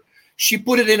doctor. She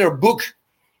put it in her book.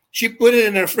 She put it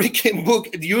in her freaking book.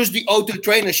 Use the O2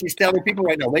 trainer. She's telling people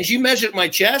right now. When she measured my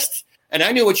chest, and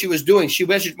I knew what she was doing, she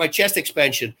measured my chest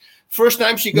expansion. First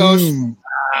time she goes,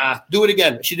 do it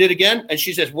again. She did again, and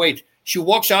she says, wait. She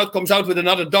walks out, comes out with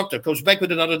another doctor, comes back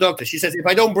with another doctor. She says, if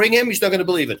I don't bring him, he's not going to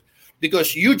believe it.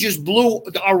 Because you just blew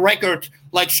our record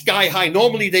like sky high.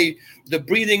 Normally, the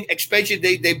breathing expansion,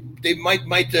 they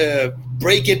might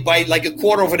break it by like a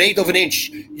quarter of an eighth of an inch.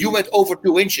 You went over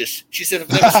 2 inches. She said, I've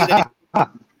never seen anything.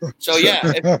 So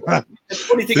the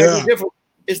only thing I do different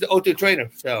is the O2 trainer.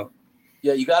 So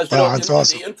you guys know, in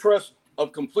the interest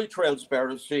of complete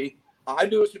transparency, I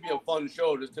knew this would be a fun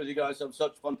show just because you guys have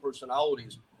such fun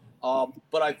personalities.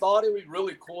 But I thought it would be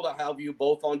really cool to have you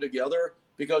both on together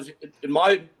because, in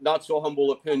my not so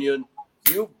humble opinion,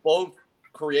 you both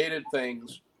created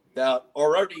things that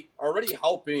are already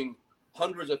helping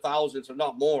hundreds of thousands, if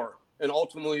not more, and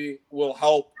ultimately will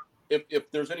help if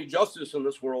there's any justice in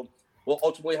this world. Will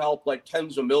ultimately help like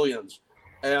tens of millions.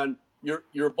 And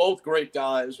you're both great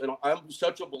guys. And I'm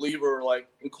such a believer like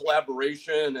in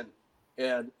collaboration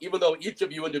and even though each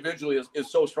of you individually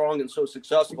is so strong and so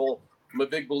successful, I'm a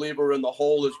big believer in the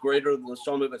whole is greater than the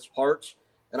sum of its parts.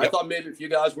 And I thought maybe if you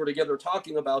guys were together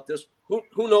talking about this, who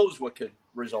knows what could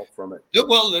result from it.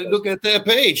 Well, look at the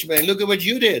page, man. Look at what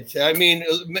you did. I mean,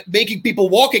 making people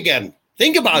walk again.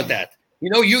 Think about that.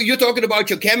 You're talking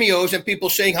about your cameos and people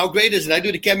saying how great it is, and I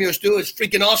do the cameos too. It's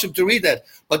freaking awesome to read that.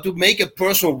 But to make a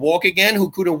person walk again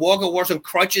who couldn't walk or was on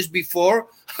crutches before,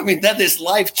 I mean, that is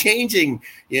life-changing,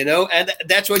 and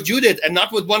that's what you did, and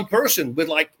not with one person, with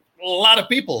like a lot of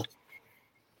people.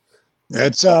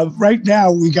 It's right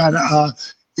now we got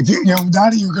if now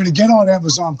that you're going to get on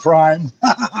Amazon Prime,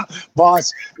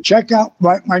 boss, check out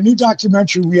my new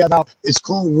documentary we have out. It's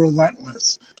called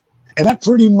Relentless, and that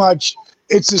pretty much.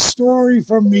 It's a story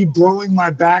from me blowing my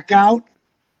back out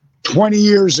 20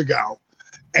 years ago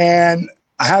and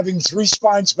having 3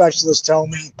 spine specialists tell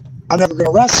me I'm never going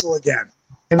to wrestle again.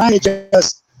 And I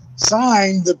just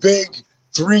signed the big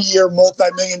 3-year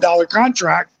multi-million-dollar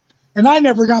contract, and I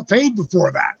never got paid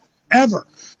before that, ever.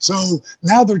 So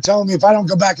now they're telling me if I don't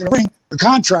go back in the ring, the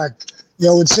contract,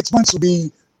 in 6 months will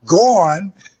be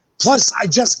gone. Plus, I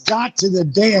just got to the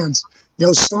dance.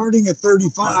 Starting at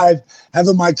 35,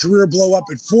 having my career blow up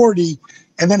at 40,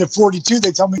 and then at 42,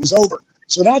 they tell me it was over.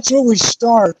 So that's where we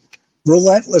start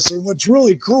Relentless. And what's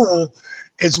really cool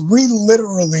is we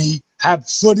literally have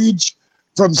footage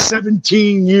from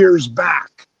 17 years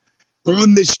back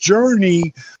on this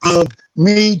journey of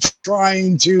me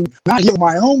trying to not heal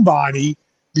my own body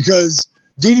because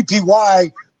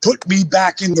DDPY put me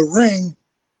back in the ring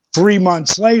 3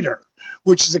 months later,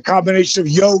 which is a combination of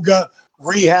yoga,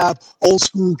 rehab, old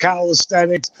school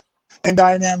calisthenics, and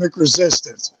dynamic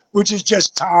resistance, which is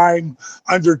just time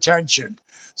under tension.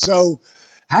 So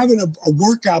having a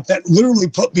workout that literally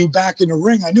put me back in the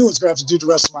ring, I knew I was going to have to do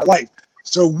the rest of my life.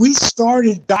 So we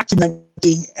started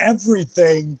documenting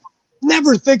everything,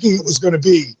 never thinking it was going to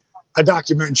be a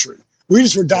documentary. We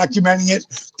just were documenting it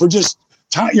for just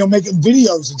time, making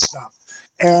videos and stuff.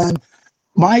 And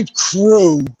my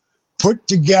crew put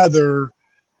together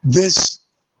this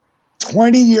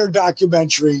 20-year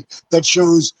documentary that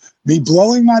shows me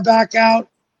blowing my back out,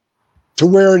 to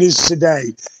where it is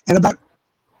today. And about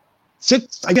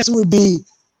I guess it would be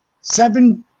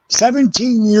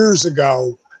 17 years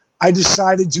ago, I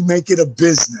decided to make it a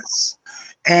business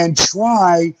and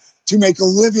try to make a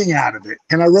living out of it.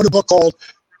 And I wrote a book called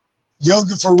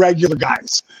Yoga for Regular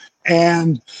Guys.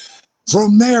 And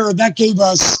from there, that gave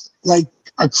us like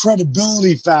a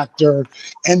credibility factor.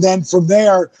 And then from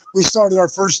there, we started our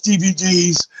first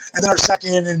DVDs and then our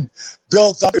second, and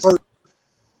built up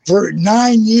for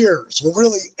 9 years, well,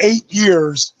 really 8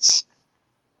 years.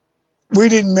 We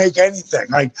didn't make anything.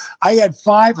 Like, I had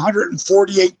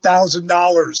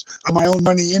 $548,000 of my own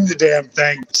money in the damn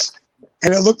things.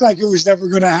 And it looked like it was never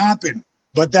going to happen.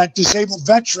 But that disabled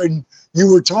veteran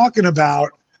you were talking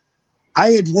about, I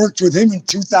had worked with him in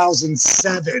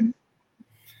 2007.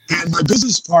 And my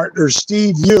business partner,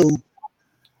 Steve Yu,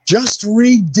 just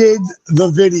redid the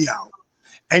video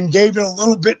and gave it a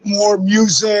little bit more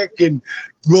music and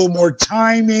a little more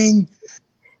timing.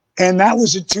 And that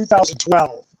was in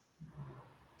 2012.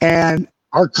 And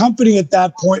our company at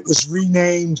that point was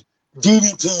renamed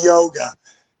DDP Yoga.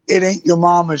 It Ain't Your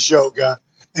Mama's Yoga.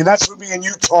 And that's what me and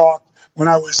you talked when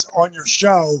I was on your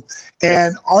show.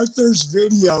 And Arthur's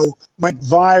video went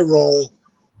viral.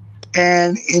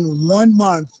 And in 1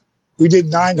 month, we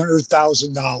did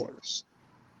 $900,000.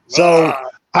 So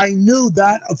I knew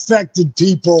that affected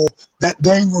people, that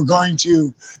they were going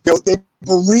to, they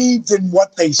believed in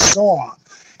what they saw.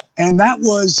 And that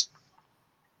was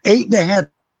 8.5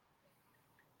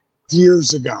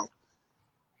 years ago.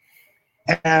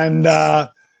 And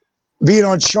being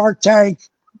on Shark Tank,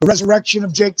 the resurrection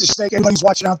of Jake the Snake, anybody's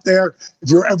watching out there, if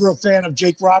you're ever a fan of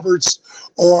Jake Roberts,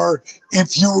 or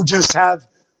if you just have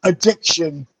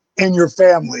addiction in your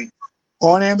family,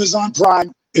 on Amazon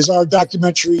Prime is our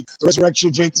documentary, The Resurrection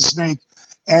of Jake the Snake.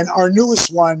 And our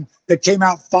newest one that came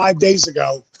out 6 days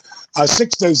ago,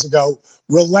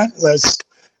 Relentless,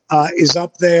 is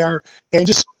up there. And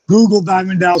just Google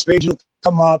Diamond Dallas Page, it'll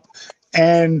come up.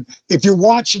 And if you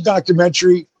watch the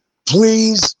documentary,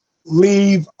 please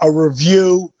leave a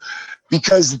review,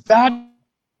 because that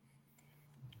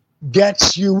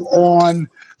gets you on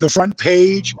the front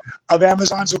page of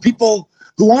Amazon. So people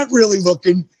who aren't really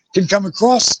looking can come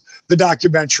across the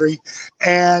documentary.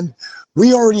 And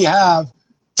we already have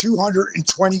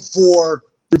 224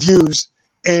 reviews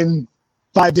in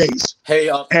 5 days. Hey,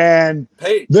 and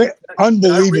they're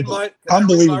unbelievable. Can I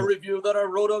read my review that I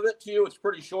wrote of it to you? It's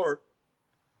pretty short.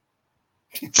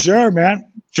 Sure,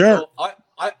 man. Sure. So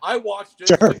I watched it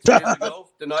 6 days ago,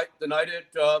 the night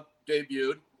it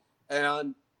debuted,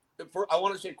 and I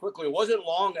want to say quickly, it wasn't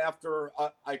long after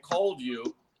I called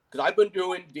you, because I've been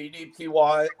doing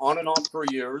DDPY on and off for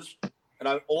years, and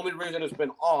the only reason it's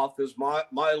been off is my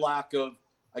lack of,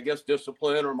 I guess,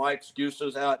 discipline, or my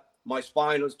excuses that my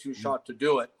spine was too shot to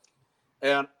do it.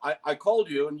 And I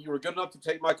called you, and you were good enough to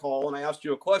take my call, and I asked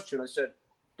you a question. I said,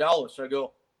 Dallas,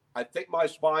 I think my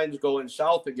spine's going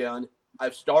south again.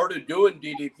 I've started doing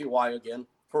DDPY again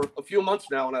for a few months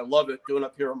now, and I love it, doing it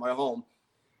up here at my home.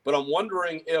 But I'm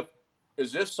wondering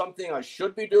is this something I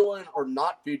should be doing or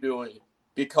not be doing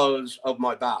because of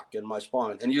my back and my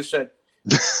spine? And you said,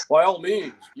 by all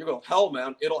means. You go, hell,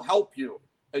 man, it'll help you.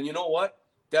 And you know what?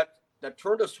 That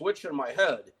turned a switch in my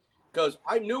head, because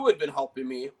I knew it had been helping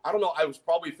me. I don't know. I was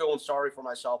probably feeling sorry for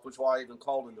myself, which is why I even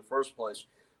called in the first place.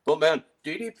 But, man,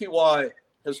 DDPY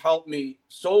has helped me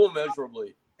so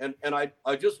immeasurably. And I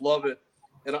just love it.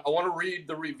 And I want to read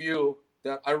the review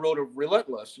that I wrote of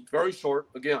Relentless. It's very short,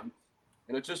 again.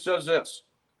 And it just says this: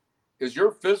 is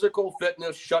your physical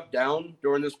fitness shut down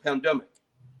during this pandemic?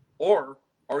 Or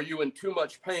are you in too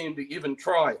much pain to even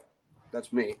try it?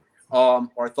 That's me. Or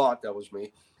I thought that was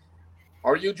me.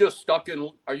 Are you just stuck in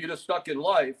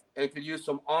life and could use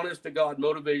some honest to God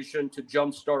motivation to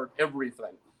jumpstart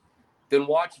everything? Then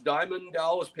watch Diamond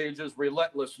Dallas Page's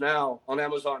Relentless now on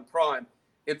Amazon Prime.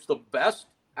 It's the best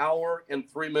hour and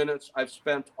 3 minutes I've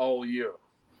spent all year.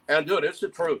 And dude, it's the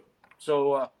truth.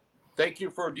 So thank you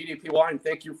for DDPY, and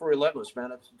thank you for Relentless,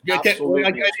 man. It's absolutely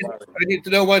I need to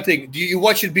know one thing. Do you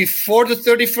watch it before the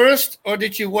 31st, or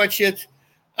did you watch it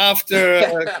after?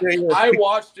 I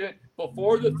watched it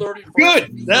before the 31st.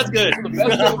 Good. That's good. The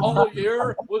best of all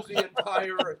year was the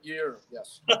entire year.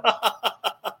 Yes.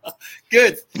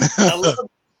 Good. I love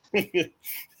it.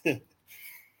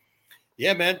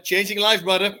 Yeah, man. Changing lives,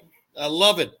 brother. I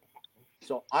love it.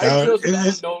 So I just got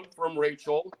a note from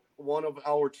Rachel, one of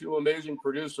our two amazing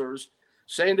producers,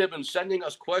 saying they've been sending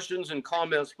us questions and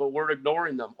comments, but we're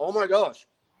ignoring them. Oh my gosh.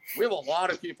 We have a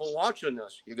lot of people watching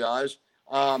this, you guys.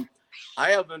 I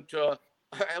haven't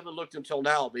looked until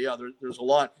now, but yeah, there's a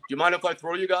lot. Do you mind if I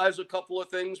throw you guys a couple of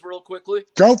things real quickly?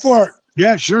 Go for it.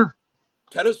 Yeah, sure.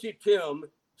 Tennessee Tim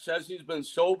says he's been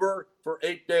sober for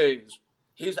 8 days.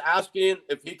 He's asking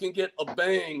if he can get a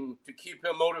bang to keep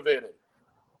him motivated.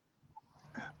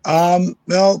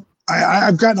 Well,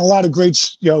 I've gotten a lot of great,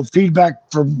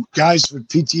 feedback from guys with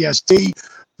PTSD,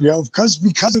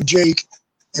 because of Jake,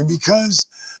 and because,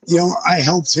 I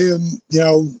helped him,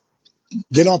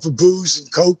 get off of booze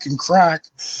and coke and crack.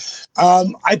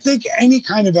 I think any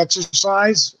kind of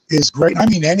exercise is great. I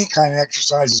mean, any kind of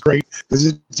exercise is great because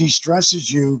it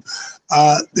de-stresses you.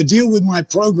 The deal with my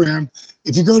program,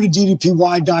 if you go to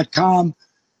ddpy.com,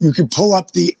 you can pull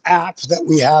up the app that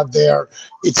we have there.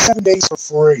 It's 7 days for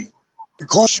free. It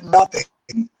costs you nothing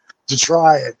to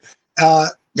try it.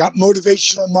 Got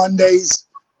motivational Mondays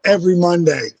every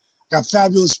Monday. Got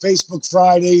fabulous Facebook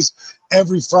Fridays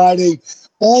every Friday.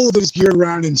 All of it is geared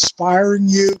around inspiring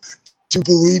you to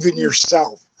believe in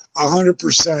yourself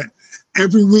 100%.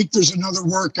 Every week there's another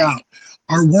workout.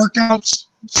 Our workouts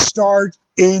start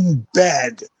in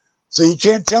bed. So you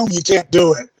can't tell me you can't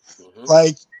do it. Mm-hmm.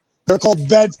 Like, they're called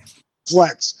bed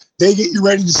flex. They get you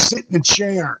ready to sit in a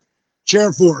chair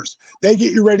force. They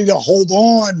get you ready to hold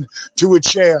on to a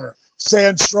chair,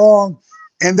 stand strong,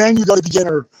 and then you go to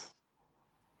beginner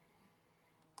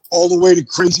all the way to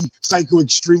crazy psycho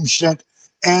extreme shit.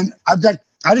 And I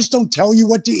just don't tell you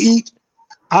what to eat.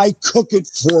 I cook it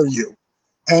for you.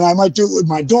 And I might do it with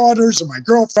my daughters or my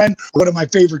girlfriend, or one of my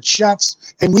favorite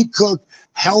chefs. And we cook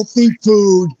healthy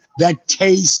food that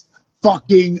tastes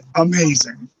fucking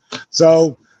amazing.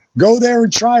 So go there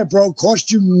and try it, bro.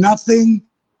 Cost you nothing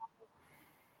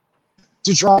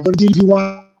to try. Go to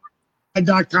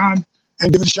ddpy.com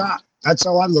and give it a shot. That's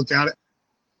how I look at it.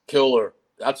 Killer.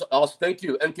 That's awesome. Thank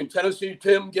you. And can Tennessee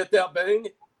Tim get that bang?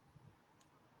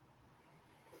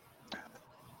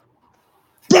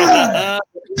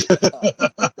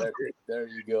 There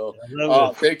you go.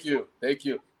 Thank you.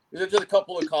 These are just a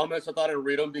couple of comments. I thought I'd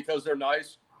read them because they're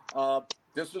nice.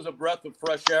 This is a breath of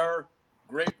fresh air.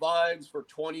 Great vibes for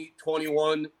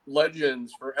 2021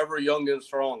 legends, forever young and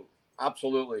strong.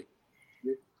 Absolutely.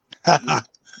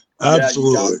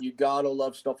 Absolutely. You gotta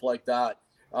love stuff like that.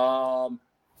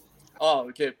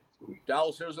 Okay.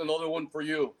 Dallas, here's another one for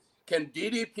you. Can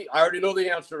DDP, I already know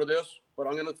the answer to this, but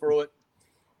I'm going to throw it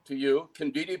to you.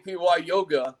 Can DDPY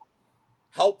yoga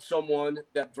help someone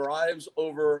that drives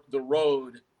over the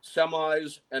road,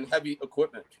 semis and heavy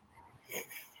equipment?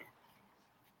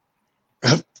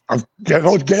 Get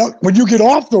out when you get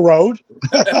off the road.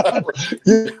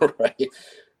 Right.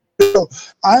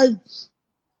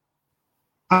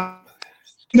 I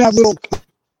have little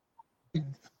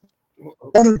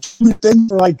one or two things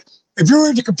for, like, if you're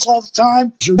into comps all the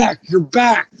time, your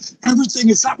back. Everything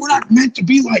is not, we're not meant to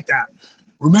be like that.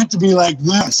 We're meant to be like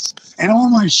this. And all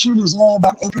my shit is all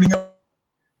about opening up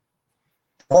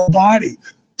the whole body.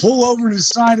 Pull over to the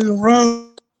side of the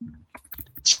road.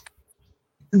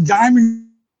 Diamond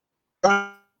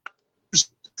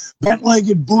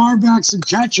bent-legged barbacks and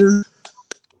catchers.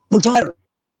 We're tired.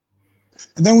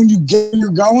 And then when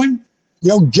you're going,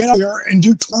 get up there and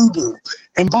do turbo.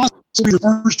 And Boss will be the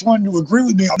first one to agree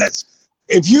with me on this.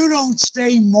 If you don't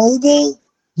stay mobile,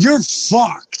 you're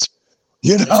fucked.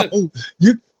 You got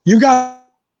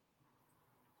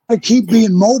to keep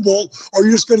being mobile, or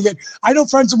you're just going to get. I know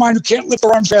friends of mine who can't lift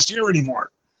their arms fast here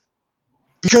anymore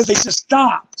because they just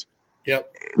stopped.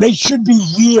 Yep. They should be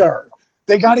here.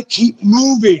 They got to keep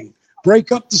moving,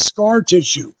 break up the scar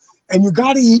tissue, and you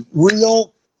got to eat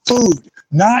real food,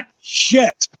 not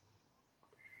shit.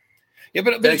 Yeah,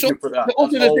 but Thank you for that. That's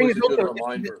always a good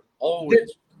reminder.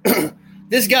 Always.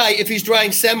 This guy, if he's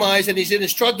driving semis and he's in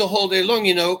his truck the whole day long,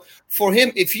 for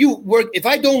him, if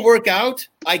I don't work out,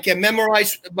 I can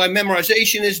memorize. My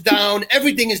memorization is down.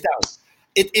 Everything is down.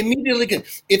 It immediately can.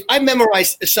 If I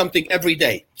memorize something every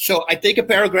day, so I take a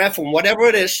paragraph from whatever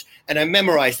it is and I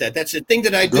memorize that. That's the thing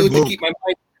that I do to keep my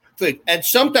mind fit. And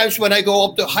sometimes when I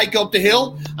go hike up the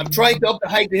hill, I'm trying to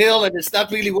hike the hill and it's not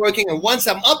really working. And once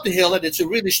I'm up the hill and it's a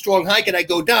really strong hike and I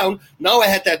go down, now I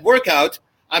had that workout.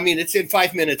 I mean, it's in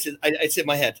 5 minutes. It's in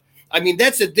my head. I mean,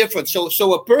 that's the difference.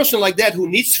 So a person like that who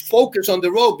needs focus on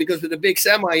the road, because with a big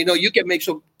semi, you can make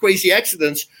some crazy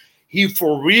accidents. He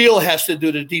for real has to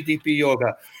do the DDP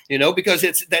yoga, because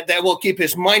it's that will keep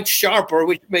his mind sharper,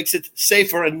 which makes it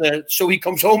safer, and so he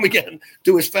comes home again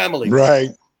to his family. Right,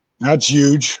 that's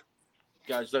huge,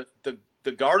 guys.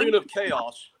 The Guardian of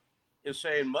Chaos is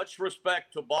saying much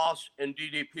respect to Boss and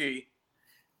DDP.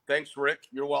 Thanks, Rick.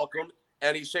 You're welcome.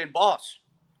 And he's saying, Boss,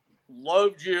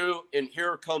 loved you, and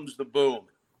here comes the boom.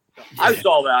 I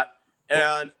saw that,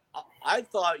 and I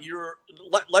thought you're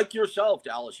like yourself,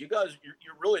 Dallas. You guys,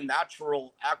 you're really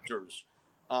natural actors,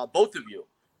 both of you.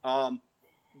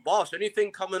 boss,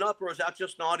 anything coming up, or is that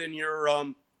just not in your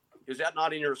is that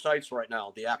not in your sights right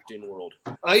now, the acting world?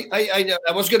 I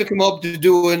was going to come up to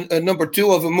do a number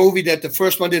 2 of a movie that the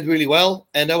first one did really well,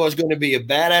 and that was going to be a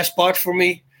badass part for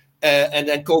me. And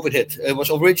then COVID hit. It was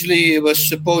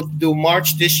supposed to do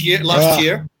March last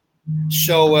year.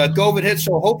 So COVID hit.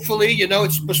 So hopefully,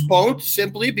 it's postponed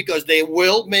simply because they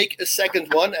will make a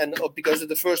second one, and because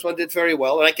the first one did very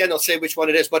well. And I cannot say which one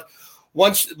it is, but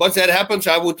once that happens,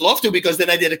 I would love to, because then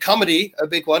I did a comedy, a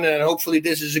big one, and hopefully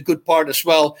this is a good part as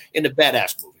well in a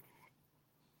badass movie.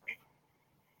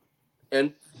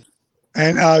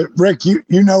 And Rick, you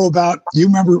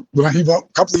remember a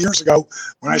couple of years ago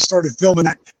when I started filming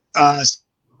that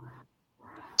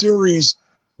series,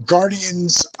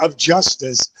 Guardians of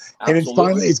Justice,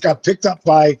 Absolutely. and it's got picked up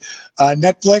by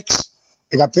Netflix.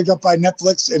 It got picked up by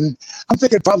Netflix, and I'm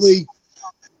thinking probably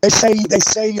they say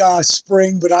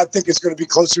spring, but I think it's going to be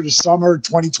closer to summer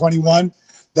 2021.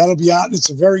 That'll be out. It's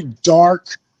a very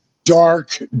dark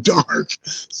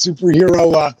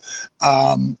superhero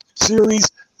series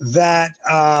that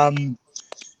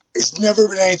it's never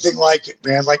been anything like it,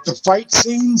 man. Like, the fight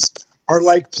scenes are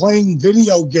like playing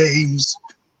video games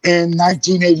in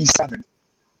 1987.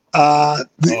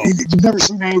 You've never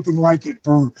seen anything like it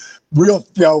for real,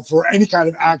 for any kind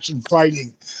of action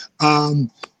fighting.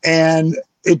 And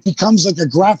it becomes like a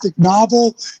graphic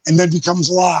novel, and then becomes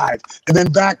live, and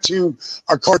then back to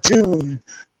a cartoon.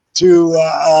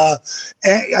 I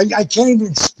can't even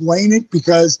explain it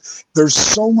because there's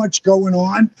so much going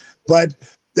on. But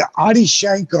the Adi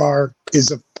Shankar is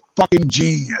a fucking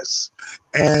genius,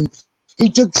 and he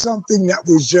took something that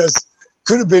was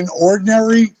could have been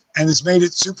ordinary, and has made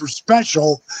it super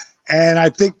special. And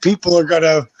I think people are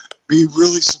gonna be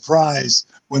really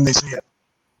surprised when they see it.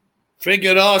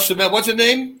 Freaking awesome, man. What's the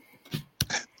name?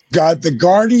 The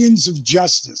Guardians of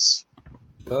Justice.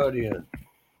 Guardian.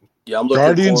 Yeah, I'm looking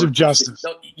Guardians forward of Justice.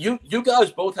 Now, you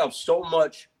guys both have so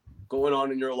much going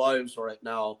on in your lives right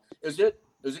now. Is it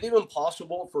even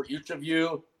possible for each of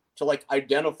you to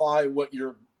identify what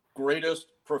your greatest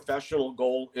professional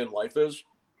goal in life is?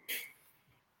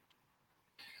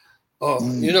 Oh,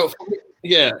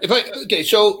 yeah.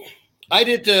 So I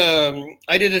did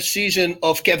a season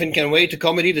of Kevin Can Wait, the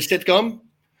comedy, the sitcom,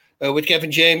 with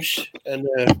Kevin James, and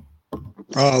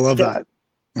I love that.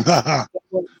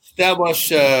 that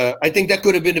was I think that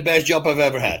could have been the best job I've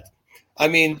ever had. I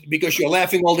mean, because you're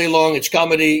laughing all day long, it's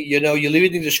comedy, you're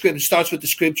reading the script, it starts with the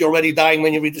script, you're already dying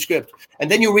when you read the script.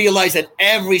 And then you realize that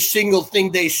every single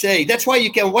thing they say, that's why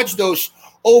you can watch those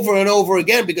over and over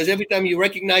again, because every time you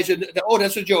recognize it,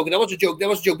 that's a joke, that was a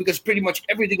joke, because pretty much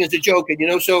everything is a joke.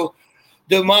 And, so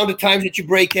the amount of times that you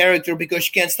break character because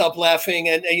you can't stop laughing,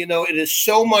 and it is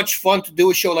so much fun to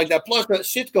do a show like that. Plus the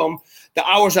sitcom, the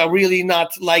hours are really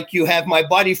not like you have My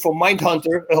Buddy from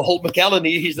Mindhunter, Holt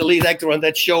McCallany. He's the lead actor on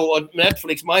that show on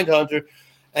Netflix, Mindhunter,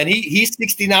 and he's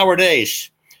 16-hour days,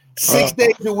 6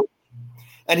 days a week.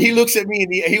 And he looks at me,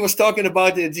 and he was talking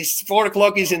about it. It's 4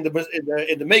 o'clock. He's in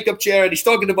the makeup chair, and he's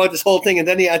talking about this whole thing. And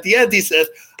then at the end, he says,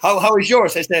 "How is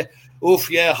yours?" I said, "Oof,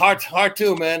 yeah, hard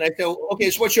too, man." I said, "Okay,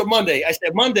 so what's your Monday?" I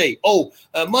said, "Monday. Oh,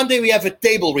 Monday we have a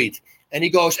table read." And he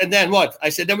goes, "And then what?" I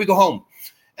said, "Then we go home."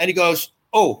 And he goes,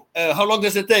 "Oh, how long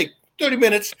does it take?" 30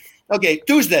 minutes. Okay,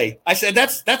 Tuesday. I said,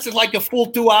 that's like a full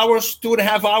 2 hours,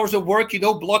 2.5 hours of work,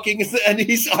 blocking. And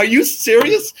are you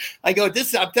serious? I go,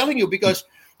 I'm telling you, because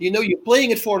you're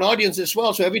playing it for an audience as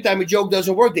well. So every time a joke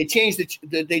doesn't work, they change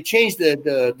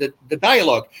the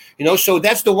dialogue. So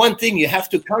that's the one thing you have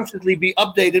to constantly be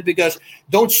updated, because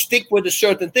don't stick with a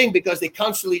certain thing, because they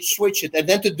constantly switch it. And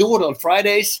then to do it on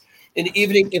Fridays in the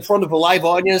evening in front of a live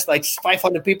audience, like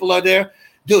 500 people are there,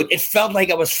 dude, it felt like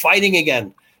I was fighting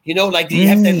again. You have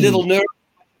that little nerve,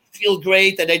 feel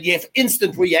great, and then you have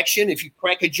instant reaction. If you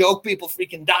crack a joke, people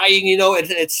freaking dying.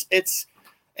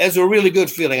 It's a really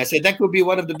good feeling. I said that could be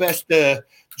one of the best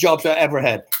jobs I ever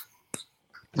had.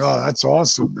 Oh, that's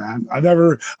awesome, man. I've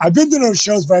been to those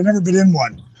shows, but I've never been in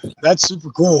one. That's super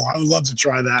cool. I would love to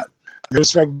try that.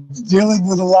 Just like dealing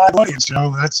with a live audience,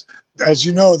 that's, as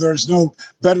you know, there's no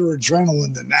better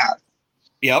adrenaline than that.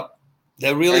 Yep.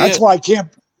 That really That's is.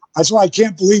 That's why I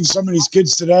can't believe some of these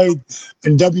kids today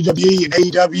in WWE and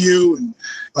AEW and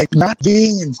not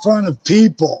being in front of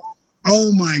people.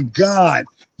 Oh my God.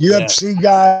 UFC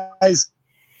guys.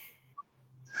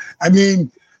 I mean,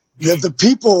 the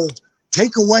people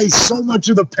take away so much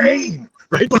of the pain,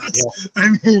 right? I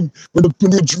mean, with the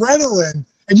adrenaline,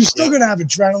 and you're still going to have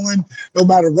adrenaline no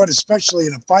matter what, especially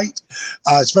in a fight,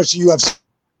 especially UFC.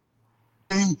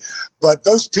 But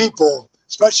those people,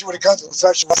 especially when it comes to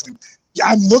professional wrestling,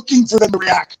 I'm looking for them to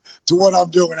react to what I'm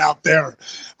doing out there.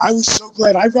 I was so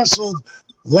glad. I wrestled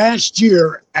last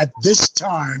year at this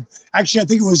time, actually, I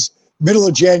think it was middle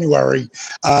of January,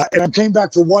 and I came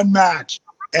back for one match,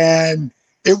 and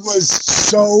it was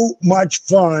so much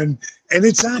fun. And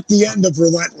it's at the end of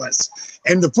Relentless.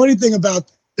 And the funny thing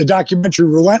about the documentary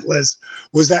Relentless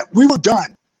was that we were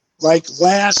done like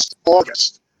last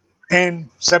August, and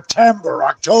September,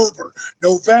 October,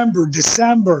 November,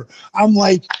 December. I'm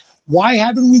like, why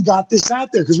haven't we got this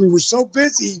out there? Because we were so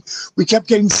busy, we kept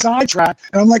getting sidetracked.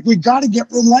 And I'm like, we got to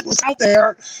get Relentless out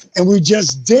there. And we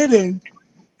just didn't.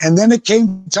 And then it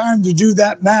came time to do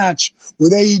that match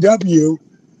with AEW.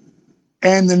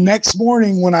 And the next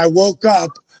morning when I woke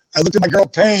up, I looked at my girl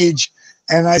Paige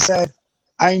and I said,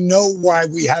 I know why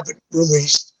we haven't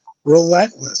released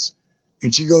Relentless.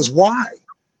 And she goes, why?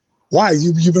 Why?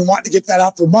 You've been wanting to get that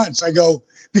out for months. I go,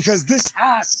 because this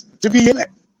has to be in it.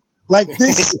 Like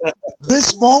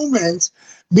this moment,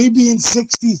 me being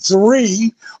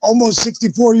 63, almost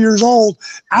 64 years old,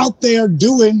 out there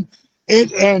doing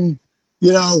it and,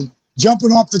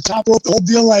 jumping off the top rope, the whole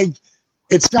deal, like,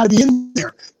 it's got to be in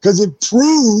there because it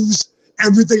proves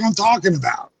everything I'm talking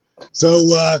about. So,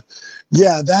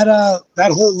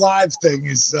 that whole live thing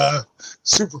is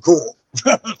super cool.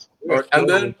 And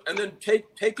then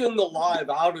taking the live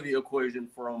out of the equation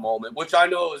for a moment, which I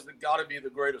know is got to be the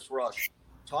greatest rush.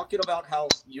 Talking about how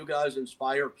you guys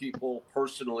inspire people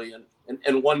personally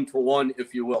and one-to-one,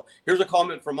 if you will. Here's a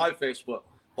comment from my Facebook.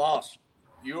 Boss,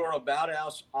 you are a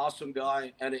badass, awesome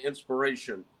guy and an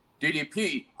inspiration.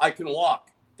 DDP, I can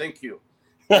walk. Thank you.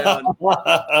 And,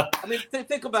 I mean,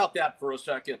 think about that for a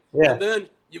second. Yeah. And then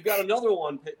you've got another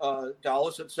one,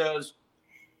 Dallas, that says,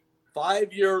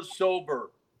 5 years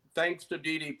sober, thanks to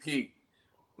DDP.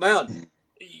 Man,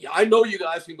 I know you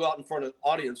guys can go out in front of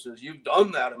audiences. You've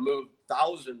done that and moved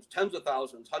thousands, tens of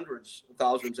thousands, hundreds of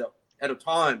thousands at a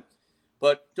time.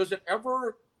 But do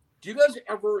you guys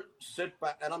ever sit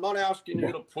back? And I'm not asking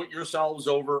you to put yourselves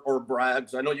over or brag,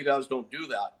 'cause I know you guys don't do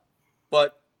that.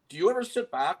 But do you ever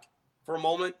sit back for a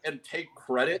moment and take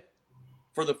credit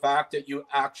for the fact that you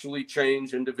actually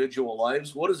change individual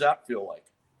lives? What does that feel like?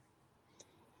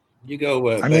 You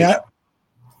go. I mean,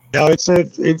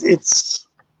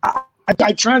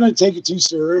 I try not to take it too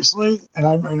seriously, and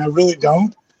I really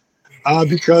don't,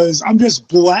 because I'm just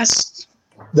blessed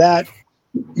that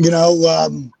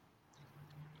I've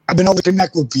been able to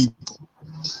connect with people,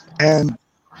 and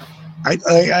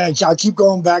I keep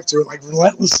going back to it. Like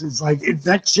Relentless is like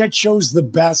that shows the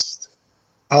best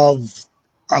of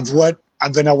what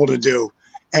I've been able to do,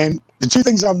 and the two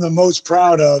things I'm the most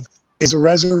proud of is the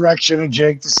resurrection of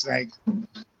Jake the Snake,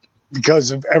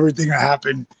 because of everything that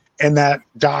happened in that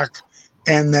doc,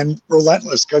 and then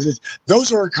Relentless, because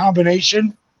those are a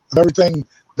combination of everything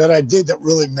that I did that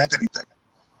really meant anything.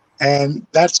 And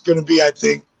that's going to be, I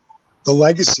think, the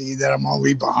legacy that I'm going to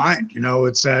leave behind.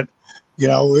 It's that,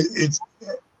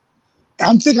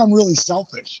 I think I'm really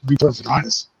selfish, to be perfectly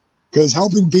honest, because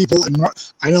helping people, and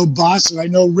I know Boss and I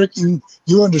know Rick, you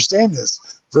understand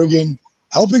this, friggin'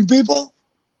 helping people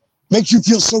makes you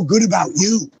feel so good about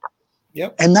you.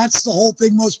 Yep. And that's the whole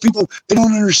thing. Most people, they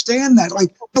don't understand that.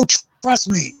 Like, no, trust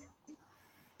me.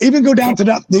 Even go down to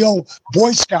the old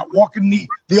Boy Scout walking the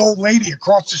old lady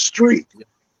across the street.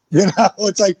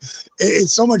 It's like,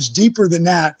 it's so much deeper than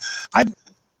that. I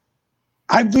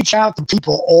reach out to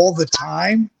people all the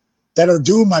time that are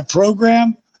doing my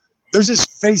program. There's this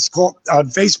face called on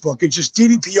Facebook. It's just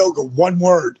DDP Yoga, one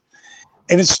word.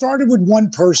 And it started with one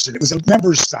person. It was a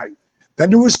members site.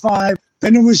 Then there was 5.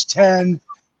 Then there was 10.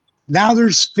 Now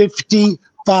there's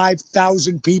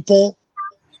 55,000 people.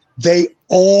 They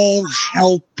all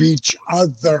help each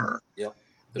other. Yeah.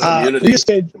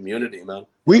 The community, man.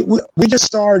 We just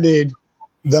started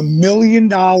the $1 million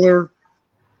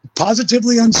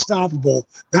Positively Unstoppable.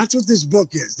 That's what this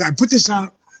book is. I put this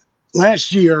out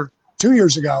last year, 2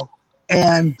 years ago,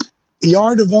 and the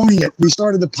art of owning it. We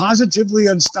started the Positively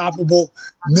Unstoppable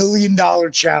 $1 Million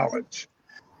Challenge.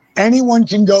 Anyone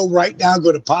can go right now,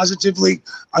 go to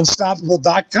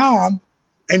positivelyunstoppable.com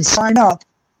and sign up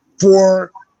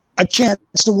for a chance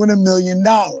to win $1 million.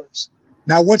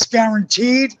 Now, what's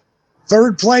guaranteed?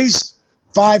 Third place,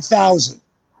 5,000.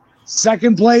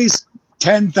 Second place,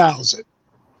 10,000.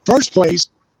 First place,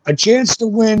 a chance to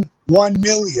win 1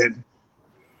 million.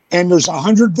 And there's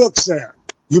 100 books there.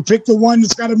 You pick the one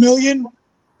that's got $1 million,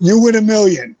 you win $1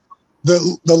 million.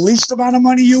 The least amount of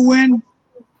money you win,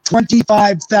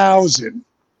 25,000.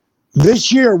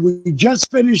 This year, we just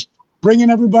finished bringing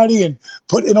everybody and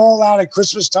putting it all out at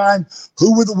Christmas time,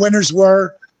 who the winners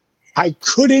were. I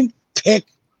couldn't pick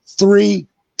 3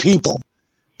 people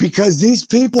because these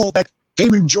people that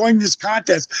came and joined this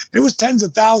contest, it was tens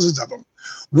of thousands of them.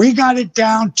 We got it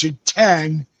down to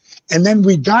 10, and then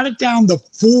we got it down to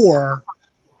 4.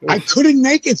 I couldn't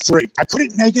make it 3.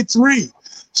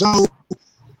 So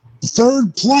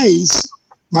third place,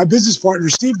 my business partner,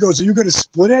 Steve, goes, are you going to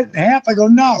split it in half? I go,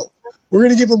 no. We're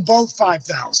going to give them both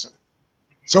 5,000.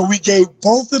 So we gave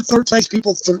both the third place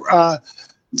people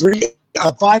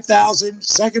 5,000.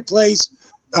 Second place,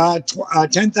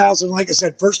 10,000. Like I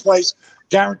said, first place,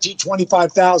 guaranteed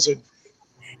 25,000.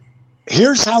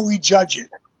 Here's how we judge it.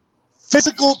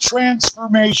 Physical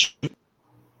transformation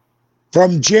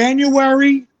from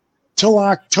January till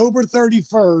October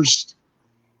 31st,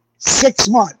 6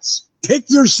 months. Pick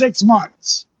your 6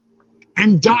 months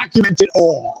and document it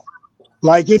all.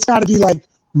 Like, it's got to be like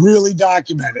really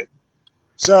documented.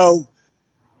 So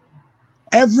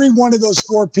every one of those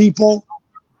 4 people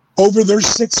over their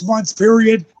 6 month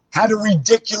period had a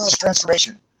ridiculous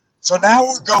transformation. So now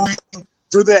we're going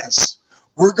for this.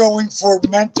 We're going for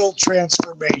mental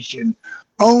transformation,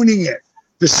 owning it,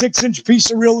 the 6-inch piece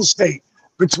of real estate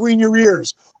between your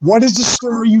ears. What is the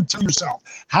story you tell yourself?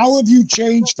 How have you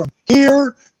changed from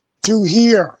here to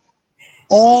here?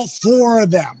 All 4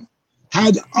 of them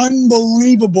had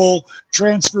unbelievable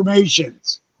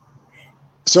transformations.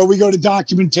 So we go to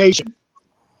documentation.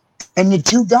 And the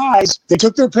 2 guys, they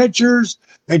took their pictures,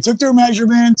 they took their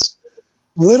measurements,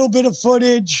 little bit of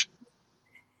footage.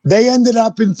 They ended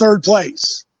up in third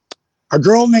place. A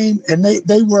girl named, and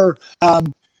they were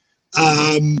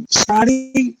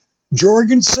Scotty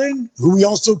Jorgensen, who we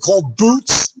also called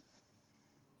Boots,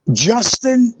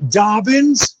 Justin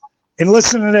Dobbins, and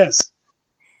listen to this.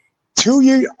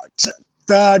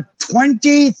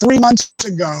 23 months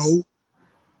ago,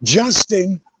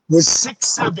 Justin was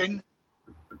 6'7",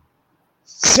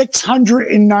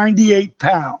 698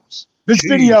 pounds. This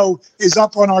video is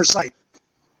up on our site.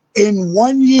 In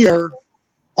 1 year,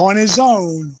 on his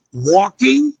own,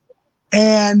 walking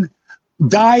and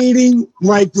dieting,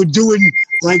 like we're doing,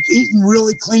 like eating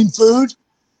really clean food,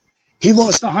 he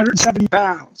lost 170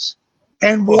 pounds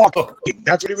and walking.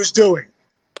 That's what he was doing.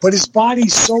 But his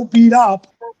body's so beat up,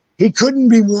 he couldn't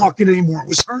be walking anymore. It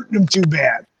was hurting him too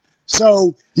bad.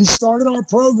 So he started our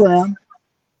program.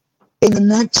 In the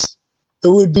next, it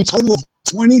would be total of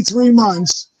 23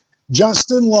 months,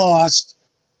 Justin lost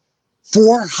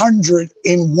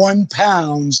 401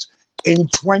 pounds in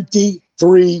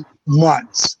 23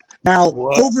 months. Now,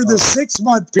 over the 6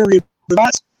 month period,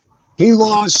 he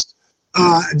lost,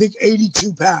 I think,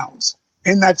 82 pounds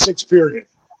in that 6 period.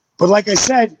 But like I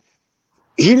said,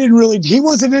 he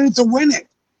wasn't in it to win it.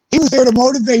 He was there to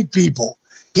motivate people.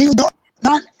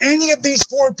 Not any of these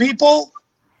 4 people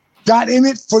got in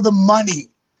it for the money.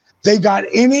 They got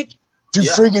in it to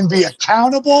friggin' be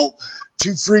accountable,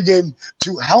 to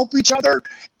help each other,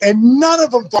 and none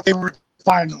of them thought they were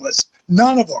finalists.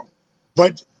 None of them.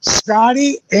 But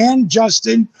Scotty and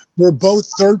Justin were both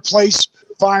third place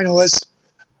finalists.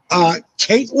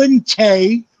 Caitlin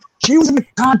Kay, she was in the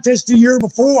contest the year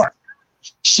before.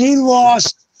 She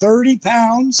lost 30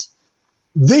 pounds.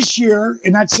 This year,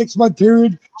 in that 6 month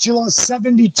period, she lost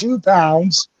 72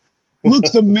 pounds.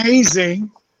 Looks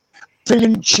amazing.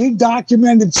 She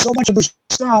documented so much of her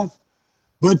stuff,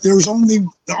 but the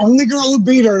only girl who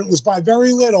beat her, it was by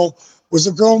very little, was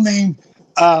a girl named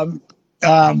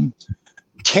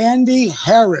Candy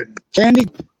Heron.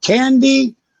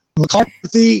 Candy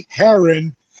McCarthy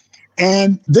Heron.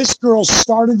 And this girl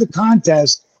started the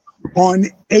contest on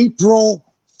April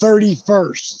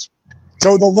 31st.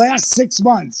 So the last 6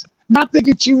 months, not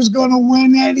thinking she was going to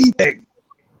win anything.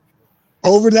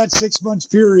 Over that 6 month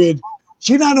period,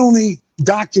 she not only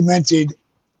documented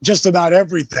just about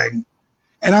everything,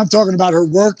 and I'm talking about her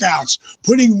workouts,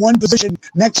 putting one position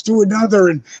next to another,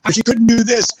 and how she couldn't do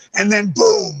this, and then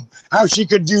boom, how she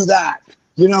could do that.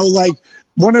 You know, like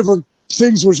one of her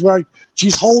things was where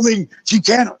she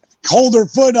can't hold her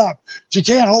foot up. She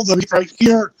can't hold it right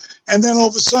here. And then all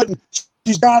of a sudden,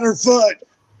 she's got her foot.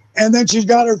 And then she's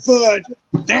got her foot.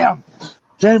 Damn,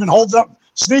 can't even hold up.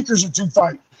 Sneakers are too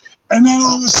tight. And then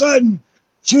all of a sudden,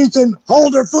 she can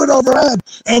hold her foot overhead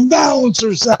and balance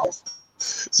herself.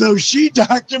 So she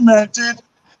documented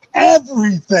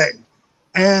everything.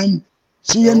 And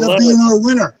she ended up being our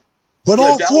winner. But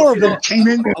all Dallas, 4 of them came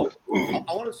in. I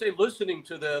want to say, listening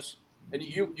to this, and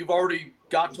you've already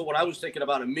got to what I was thinking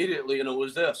about immediately, and it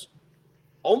was this.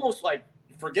 Almost like,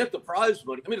 forget the prize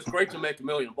money. I mean, it's great to make $1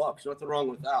 million. Nothing wrong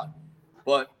with that.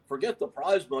 But forget the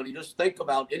prize money. Just think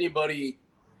about anybody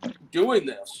doing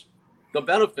this, the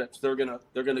benefits they're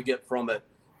gonna get from it.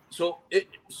 So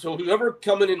whoever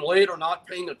coming in late or not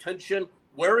paying attention,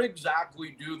 where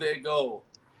exactly do they go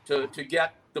to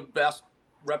get the best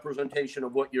representation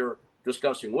of what you're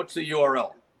discussing? What's the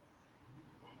URL?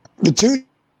 The two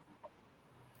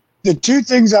the two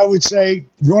things I would say,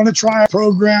 you want to try a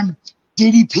program,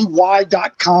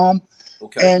 ddpy.com,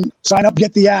 Okay. and sign up,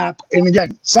 get the app. And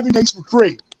again, 7 days for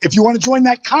free. If you want to join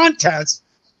that contest,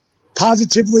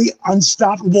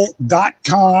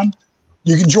 positivelyunstoppable.com.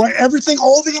 You can join everything,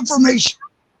 all the information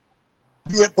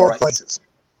be at both places.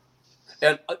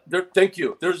 And thank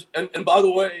you. And by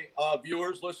the way,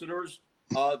 viewers, listeners,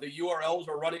 the URLs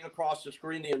are running across the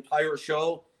screen the entire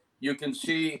show. You can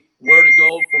see where to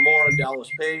go for more on Dallas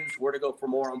Page, where to go for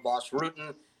more on Bas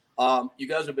Rutten. You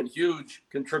guys have been huge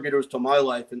contributors to my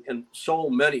life, and so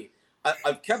many.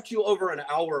 I've kept you over an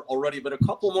hour already, but a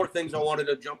couple more things I wanted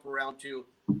to jump around to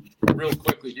real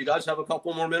quickly. Do you guys have a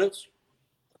couple more minutes?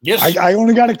 Yes. I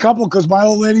only got a couple because my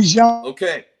old lady's young.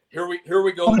 Okay, here we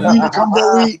go. We need to come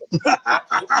go eat.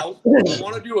 I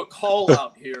want to do a call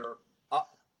out here.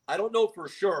 I don't know for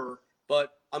sure,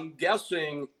 but I'm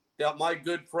guessing that my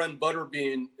good friend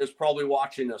Butterbean is probably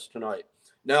watching us tonight.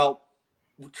 Now,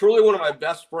 truly one of my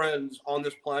best friends on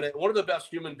this planet, one of the best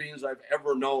human beings I've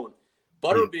ever known.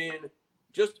 Butterbean,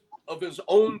 just of his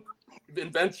own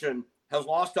invention, has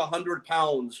lost 100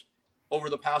 pounds over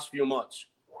the past few months.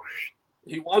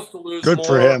 He wants to lose Good more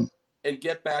for him. and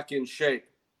get back in shape.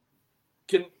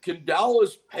 Can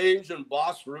Dallas Page and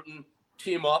Bas Rutten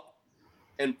team up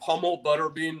and pummel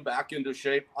Butterbean back into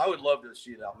shape? I would love to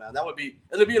see that, man.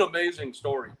 It'd be an amazing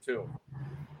story too.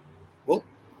 Well,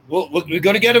 we're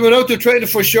going to get him an auto trainer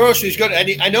for sure. So he's got.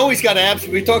 I know he's got abs.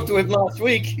 We talked to him last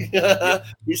week.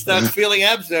 He starts feeling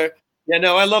abs there. Yeah,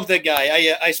 no, I love that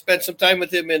guy. I spent some time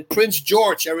with him in Prince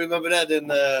George. I remember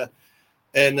that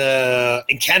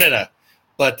in Canada.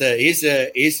 But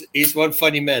he's one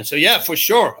funny man. So yeah, for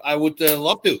sure, I would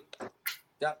love to.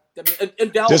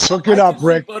 And Dallas, just hook it up,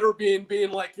 Rick. Butterbean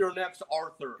being like your next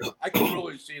Arthur. I can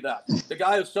really see that. The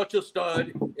guy is such a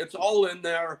stud. It's all in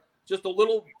there. Just a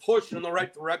little push in the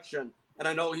right direction. And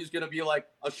I know he's going to be like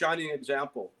a shining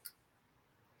example.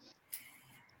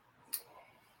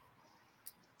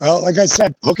 Well, like I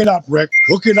said, hook it up, Rick.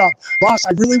 Hook it up. Boss,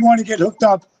 I really want to get hooked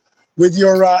up with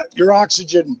your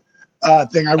oxygen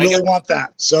thing. I really want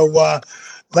that. So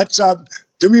let's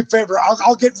do me a favor.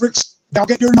 I'll get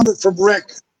your number from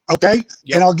Rick, okay?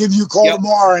 Yep. And I'll give you a call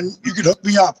tomorrow, and you can hook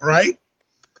me up, right?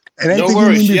 And anything you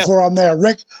need before I'm there.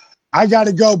 Rick, I got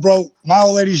to go, bro. My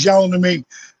old lady's yelling to me.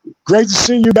 Great to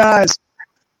see you guys.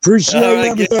 Appreciate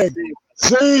everything.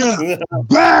 See ya.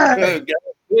 Bye.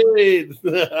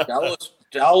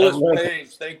 Dallas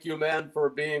Page, thank you, man, for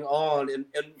being on. And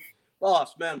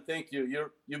Boss, man, thank you.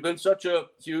 You've been such a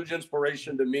huge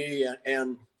inspiration to me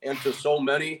and to so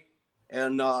many.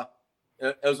 And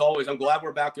as always, I'm glad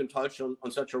we're back in touch on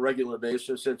such a regular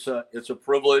basis. It's a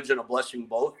privilege and a blessing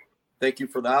both. Thank you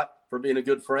for that, for being a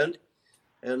good friend.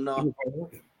 And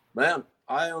man,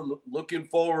 I am looking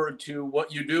forward to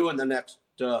what you do in the next,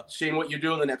 seeing what you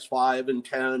do in the next 5 and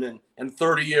 10 and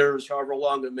 30 years, however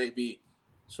long it may be.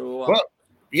 So,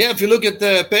 yeah, if you look at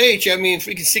the page, I mean,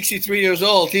 freaking 63 years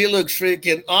old. He looks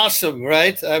freaking awesome,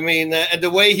 right? I mean, and the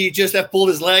way he just have pulled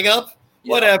his leg up,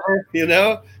 whatever, you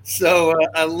know? So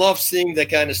I love seeing that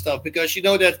kind of stuff because you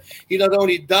know that he not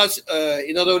only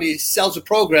sells a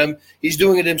program, he's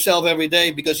doing it himself every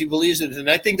day because he believes in it. And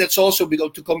I think that's also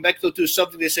to come back to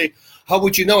something they say, how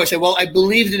would you know? I say, well, I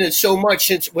believed in it so much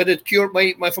since when it cured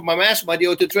my mastermind, the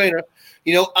auto trainer,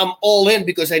 you know, I'm all in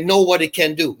because I know what it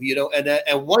can do, you know,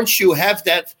 and once you have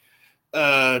that,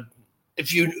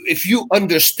 if you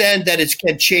understand that it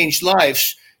can change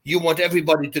lives, you want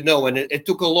everybody to know. And it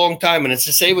took a long time. And it's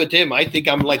the same with him. I think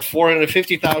I'm like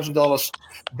 $450,000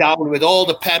 down with all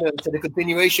the patents and the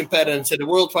continuation patents and the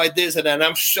worldwide this and that. And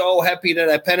I'm so happy that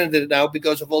I patented it now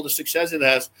because of all the success it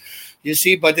has. You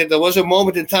see, but there was a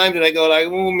moment in time that I go like,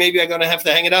 oh, maybe I'm going to have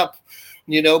to hang it up,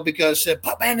 you know, because,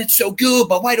 but man, it's so good.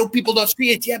 But why don't people not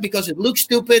see it? Yeah, because it looks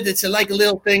stupid. It's like a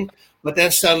little thing. But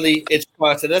then suddenly it's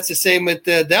part. So that's the same with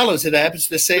Dallas. It happens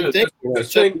the same thing.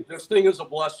 This thing is a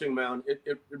blessing, man.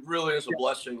 It really is a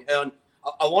blessing. And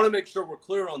I want to make sure we're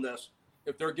clear on this.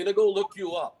 If they're going to go look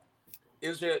you up,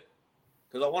 is it,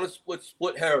 because I want to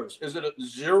split hairs, is it a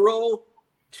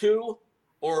 02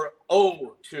 or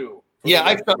 02? Yeah,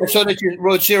 I saw that you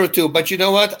wrote 02, but you know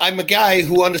what? I'm a guy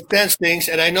who understands things,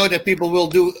 and I know that people will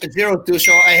do 02,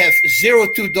 so I have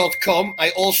 02.com. I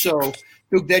also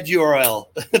took that URL,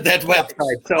 that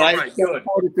website. So I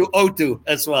reported to 02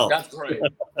 as well. That's great.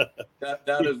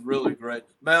 that is really great.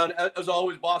 Man, as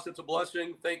always, boss, it's a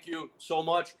blessing. Thank you so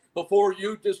much. Before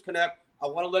you disconnect, I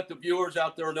want to let the viewers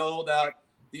out there know that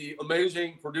the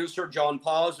amazing producer, John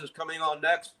Paz, is coming on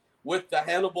next with the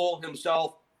Hannibal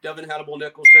himself, Devin Hannibal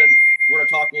Nicholson. We're going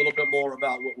to talk a little bit more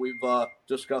about what we've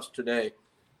discussed today.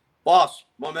 Boss,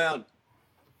 my man,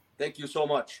 thank you so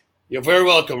much. You're very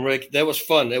welcome, Rick. That was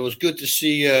fun. It was good to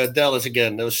see Dallas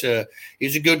again. That was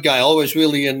he's a good guy. Always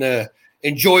really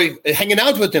enjoy hanging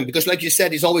out with him because, like you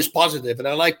said, he's always positive, and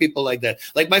I like people like that.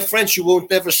 Like my friends, you won't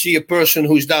never see a person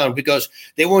who's down because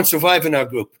they won't survive in our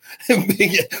group.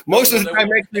 Most of the time,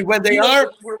 actually, when they are,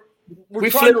 we're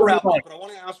trying to wrap up. But I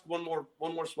want to ask one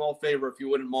more small favor, if you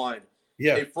wouldn't mind.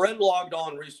 Yeah. A friend logged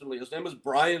on recently. His name is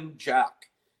Brian Jack,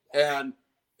 and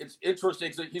it's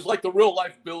interesting. He's like the real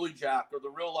life Billy Jack or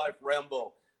the real life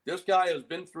Rambo. This guy has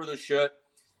been through the shit.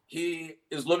 He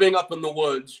is living up in the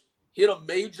woods. He had a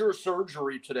major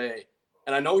surgery today,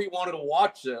 and I know he wanted to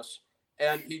watch this,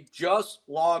 and he just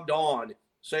logged on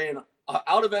saying,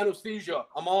 out of anesthesia,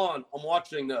 I'm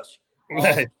watching this.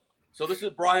 So this is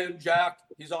Brian Jack.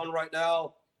 He's on right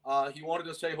now. He wanted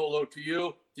to say hello to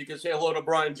you. If you can say hello to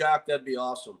Brian Jack, that'd be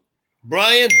awesome.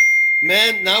 Brian,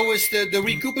 man, now it's the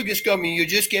recouping is coming. You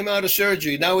just came out of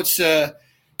surgery. Now it's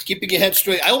keeping your head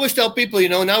straight. I always tell people,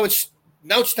 now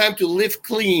it's time to live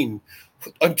clean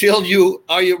until you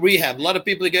are your rehab. A lot of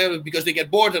people because they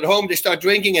get bored at home, they start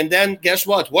drinking, and then guess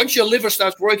what? Once your liver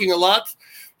starts working a lot,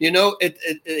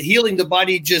 healing the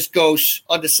body just goes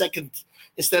on the second.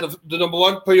 Instead of the number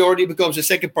one priority becomes the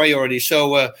second priority.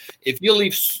 So if you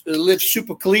live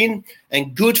super clean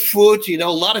and good food, a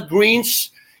lot of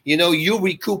greens, you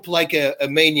recoup like a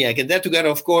maniac. And that together,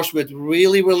 of course, with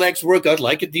really relaxed workout,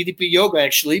 like a DDP yoga,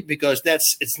 actually, because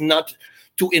it's not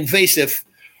too invasive.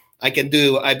 I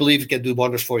believe it can do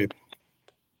wonders for you.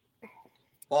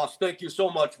 Boss, thank you so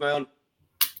much, man.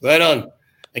 Right on.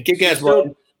 And kick ass,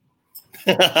 bro.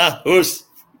 Who's?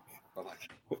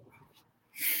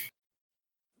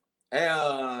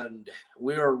 And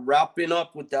we are wrapping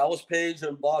up with Dallas Page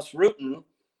and Boss Rutten.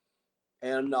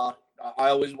 And I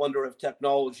always wonder if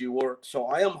technology works. So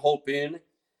I am hoping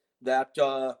that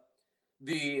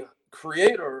the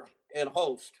creator and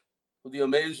host of the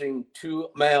amazing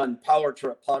two-man power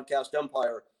trip podcast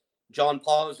empire, John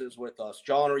Paz, is with us.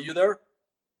 John, are you there?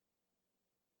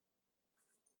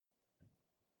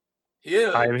 He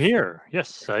is. I am here.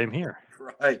 Yes, I am here.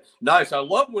 Right. Nice. I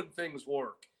love when things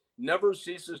work. Never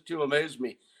ceases to amaze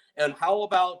me. And how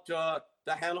about the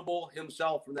Hannibal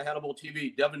himself from the Hannibal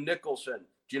TV, Devin Nicholson?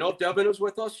 Do you know if Devin is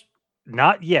with us?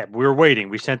 Not yet. We're waiting.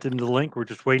 We sent him the link. We're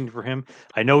just waiting for him.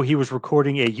 I know he was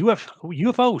recording a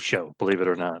UFO show, believe it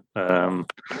or not.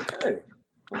 Okay.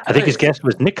 I think his guest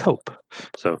was Nick Hope.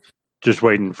 So just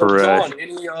waiting for. John,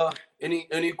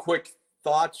 any quick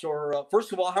thoughts or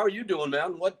first of all, how are you doing,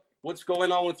 man? What's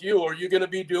going on with you? Are you going to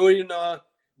be doing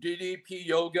DDP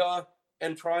yoga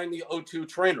and trying the O2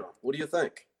 trainer? What do you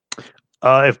think?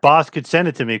 If Boss could send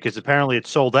it to me, because apparently it's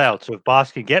sold out. So if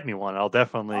Boss can get me one, I'll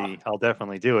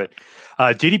definitely do it.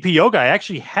 DDP yoga, I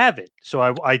actually have it,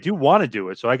 so I do want to do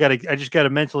it. So I just gotta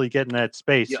mentally get in that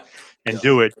space and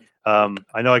do it.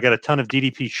 I know I got a ton of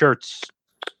DDP shirts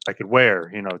I could wear,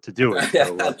 to do it.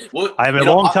 So, well, I'm a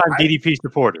long time DDP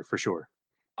supporter for sure.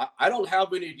 I don't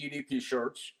have any DDP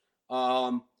shirts.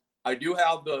 I do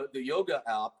have the yoga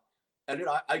app, and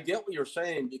I get what you're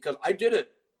saying because I did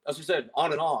it, as I said,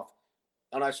 on and off.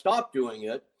 And I stopped doing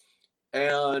it,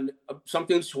 and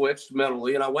something switched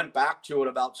mentally, and I went back to it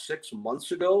about 6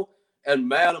 months ago. And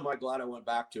man, am I glad I went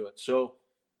back to it. So,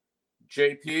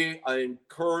 JP, I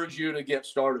encourage you to get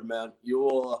started, man. You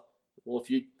will. Well, if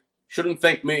you shouldn't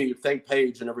thank me, you thank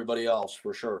Paige and everybody else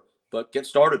for sure. But get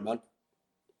started, man.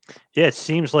 Yeah, it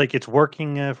seems like it's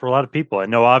working for a lot of people. I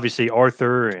know, obviously,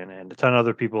 Arthur and a ton of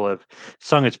other people have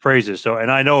sung its praises. So,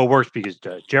 and I know it works because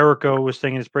Jericho was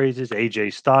singing its praises,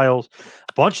 AJ Styles,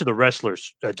 a bunch of the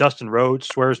wrestlers, Dustin Rhodes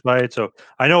swears by it. So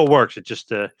I know it works. It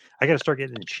just, I got to start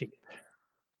getting in shape.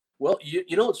 Well,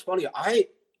 it's funny.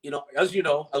 As you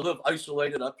know, I live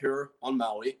isolated up here on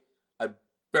Maui. I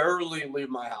barely leave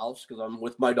my house because I'm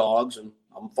with my dogs, and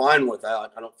I'm fine with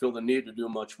that. I don't feel the need to do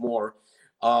much more.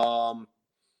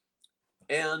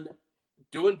 And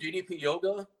doing DDP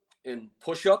yoga and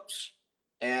push-ups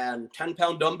and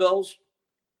 10-pound dumbbells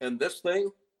and this thing,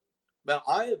 man,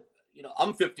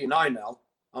 I'm 59 now.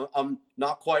 I'm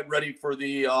not quite ready for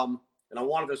the, and I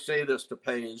wanted to say this to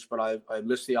Paige, but I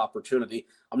missed the opportunity.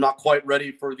 I'm not quite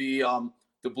ready for the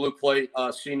Blue Plate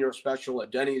senior special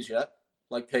at Denny's yet,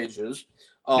 like Paige is.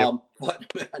 But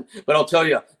I'll tell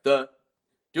you,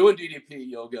 doing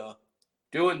DDP yoga,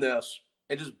 doing this,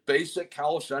 and just basic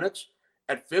calisthenics,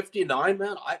 at 59,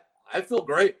 man, I feel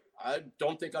great. I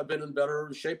don't think I've been in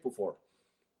better shape before.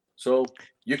 So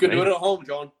you can do it at home,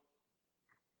 John.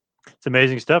 It's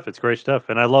amazing stuff. It's great stuff.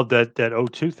 And I love that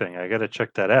O2 thing. I got to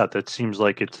check that out. That seems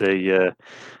like it's a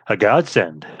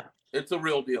godsend. It's the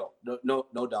real deal. No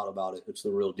doubt about it. It's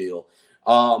the real deal.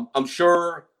 I'm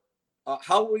sure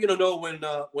How are we going to know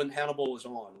when Hannibal is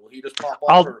on? Will he just pop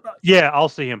on? I'll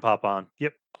see him pop on.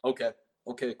 Yep. Okay.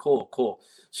 Okay. Cool.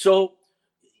 So,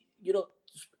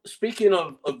 speaking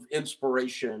of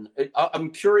inspiration,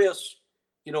 I'm curious,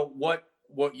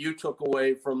 what you took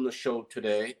away from the show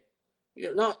today.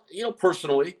 Not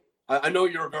personally. I know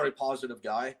you're a very positive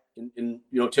guy in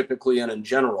typically and in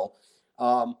general.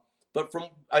 But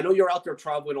I know you're out there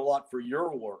traveling a lot for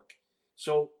your work.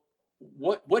 So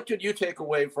what did you take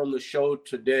away from the show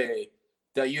today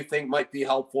that you think might be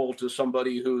helpful to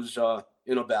somebody who's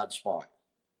in a bad spot?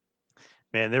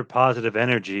 Man, their positive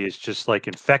energy is just like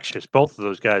infectious. Both of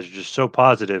those guys are just so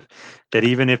positive that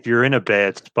even if you're in a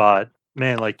bad spot,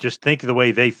 man, like just think of the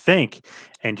way they think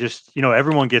and just,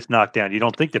 everyone gets knocked down. You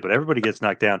don't think that, but everybody gets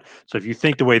knocked down. So if you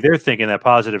think the way they're thinking, that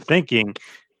positive thinking,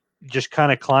 just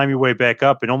kind of climb your way back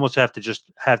up and almost have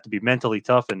to be mentally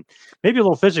tough and maybe a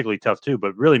little physically tough too,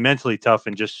 but really mentally tough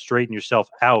and just straighten yourself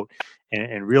out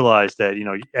and realize that,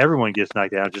 everyone gets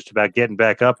knocked down. It's just about getting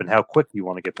back up and how quick you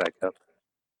want to get back up.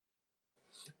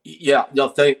 Yeah, no,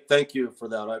 thank you for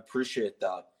that. I appreciate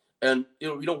that. And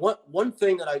one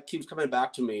thing that keeps coming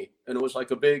back to me, and it was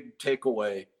like a big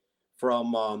takeaway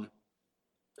from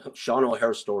Sean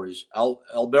O'Hare stories.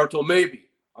 Alberto,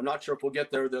 maybe I'm not sure if we'll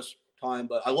get there this time,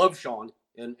 but I love Sean,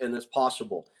 and it's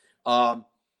possible.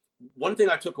 One thing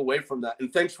I took away from that,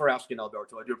 and thanks for asking,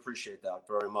 Alberto. I do appreciate that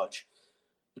very much.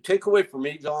 The takeaway for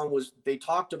me, John, was they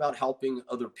talked about helping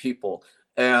other people,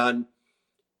 and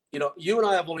you and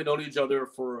I have only known each other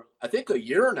for, I think, a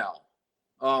year now.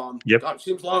 Yep. God, it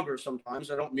seems longer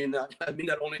sometimes. I don't mean that. I mean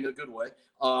that only in a good way.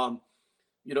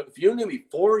 If you knew me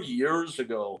 4 years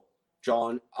ago,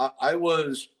 John, I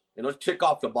was, let's tick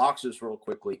off the boxes real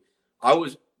quickly. I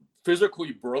was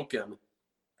physically broken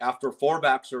after 4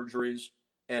 back surgeries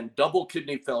and double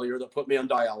kidney failure that put me on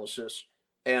dialysis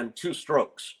and 2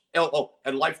 strokes.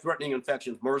 And life-threatening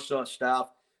infections, MRSA, staph.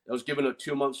 I was given a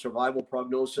 2-month survival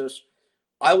prognosis.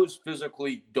 I was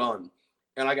physically done.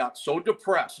 And I got so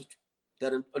depressed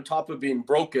that on top of being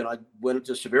broken, I went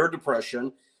into severe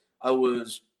depression. I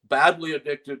was badly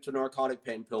addicted to narcotic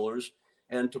painkillers.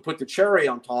 And to put the cherry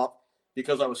on top,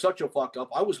 because I was such a fuck up,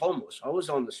 I was homeless. I was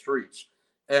on the streets.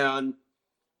 And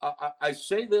I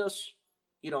say this,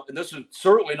 and this is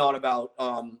certainly not about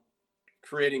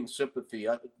creating sympathy.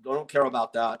 I don't care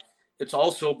about that. It's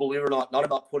also, believe it or not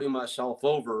about putting myself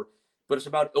over, but it's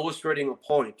about illustrating a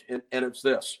point. And it's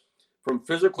this: from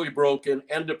physically broken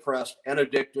and depressed and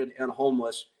addicted and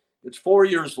homeless, it's 4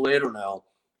 years later now.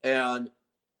 And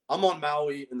I'm on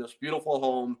Maui in this beautiful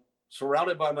home,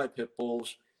 surrounded by my pit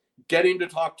bulls, getting to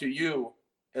talk to you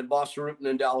and Boss Rutan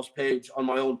and Dallas Page on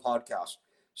my own podcast.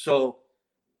 So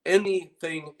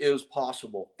anything is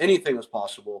possible. Anything is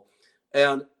possible.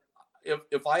 And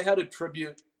if I had to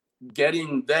attribute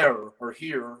getting there or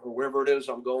here or wherever it is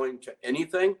I'm going to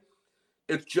anything,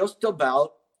 it's just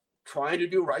about trying to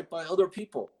do right by other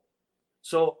people.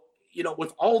 So,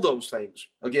 with all those things,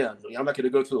 again, I'm not going to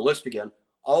go through the list again,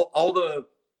 all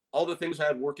the things I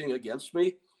had working against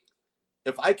me,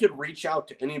 if I could reach out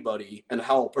to anybody and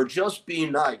help or just be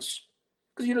nice,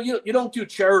 because, you don't do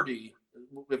charity,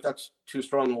 if that's too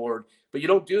strong a word, but you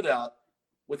don't do that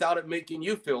without it making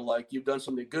you feel like you've done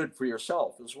something good for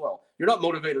yourself as well. You're not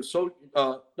motivated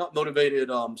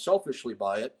selfishly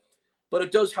by it, but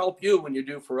it does help you when you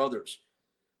do for others.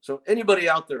 So anybody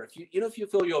out there, if you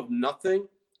feel you have nothing,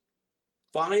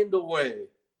 find a way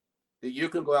that you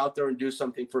can go out there and do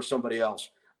something for somebody else.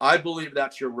 I believe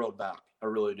that's your road back. I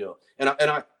really do. And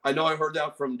I know I heard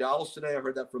that from Dallas today. I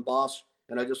heard that from Boss,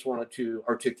 and I just wanted to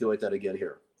articulate that again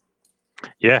here.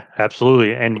 Yeah,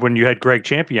 absolutely. And when you had Greg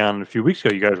Champion a few weeks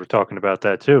ago, you guys were talking about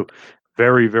that too.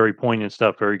 Very, very poignant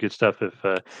stuff. Very good stuff. If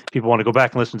people want to go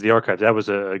back and listen to the archives, that was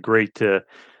a great,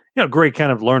 great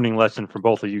kind of learning lesson for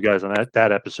both of you guys on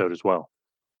that episode as well.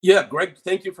 Yeah, Greg,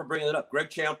 thank you for bringing it up. Greg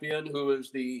Champion, who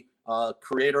is the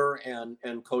creator and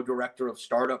co-director of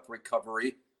Startup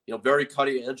Recovery, very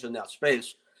cutting edge in that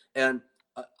space. And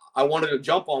I wanted to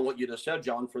jump on what you just said,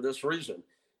 John, for this reason.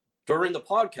 During the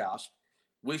podcast,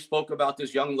 we spoke about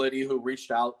this young lady who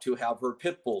reached out to have her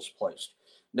pit bulls placed.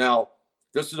 Now,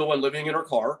 this is the one living in her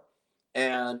car,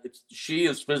 and she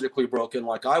is physically broken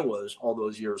like I was all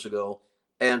those years ago.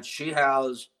 And she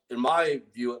has, in my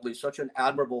view at least, such an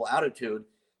admirable attitude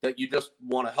that you just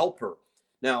want to help her.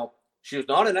 Now, she is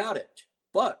not an addict,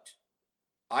 but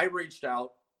I reached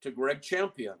out to Greg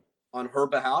Champion on her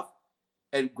behalf,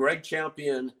 and Greg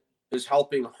Champion is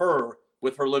helping her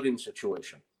with her living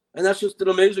situation. And that's just an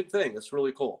amazing thing. It's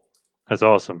really cool. That's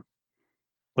awesome.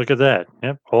 Look at that.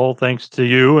 Yep. All thanks to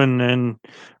you and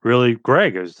really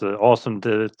Greg. It's awesome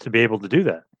to be able to do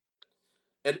that.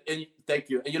 And thank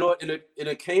you. And you know what? And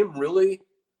it came really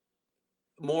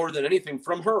more than anything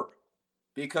from her,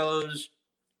 because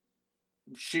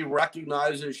she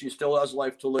recognizes she still has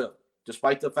life to live,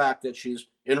 despite the fact that she's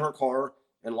in her car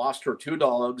and lost her 2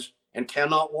 dogs and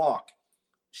cannot walk.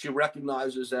 She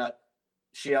recognizes that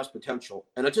she has potential,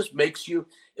 and it just makes you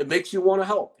want to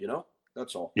help.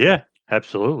 That's all. Yeah,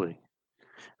 absolutely.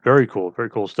 Very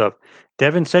cool stuff.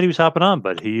 Devin said he was hopping on,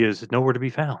 but he is nowhere to be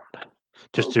found.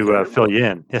 Just to Okay. fill you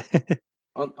in.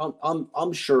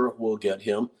 I'm sure we'll get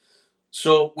him.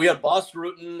 So we had Boss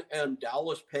Rutan and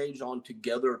Dallas Page on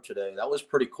together today. That was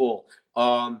pretty cool.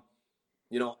 I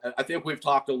think we've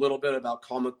talked a little bit about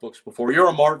comic books before. You're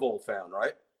a Marvel fan,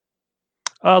 right?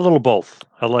 A little both.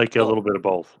 I like a little bit of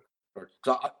both.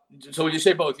 So when you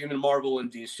say both, you mean Marvel and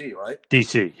DC, right?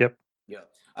 DC, yep. Yeah.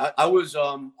 I was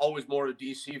always more a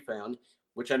DC fan,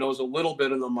 which I know is a little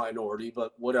bit in the minority,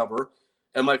 but whatever.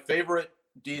 And my favorite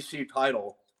DC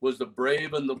title was The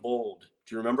Brave and the Bold.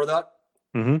 Do you remember that?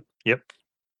 Mm-hmm. Yep.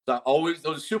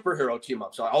 Those superhero team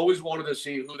ups. I always wanted to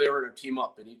see who they were going to team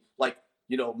up. And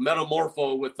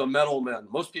Metamorpho with the Metal Men.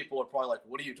 Most people are probably like,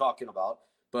 what are you talking about?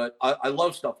 But I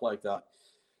love stuff like that.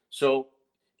 So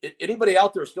anybody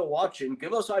out there still watching,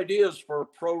 give us ideas for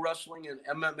pro wrestling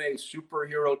and MMA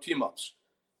superhero team ups.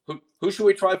 Who should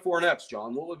we try for next,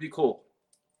 John? What would be cool?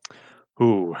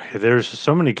 Ooh, there's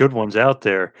so many good ones out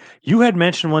there. You had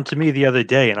mentioned one to me the other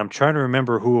day, and I'm trying to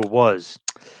remember who it was.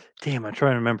 Damn, I'm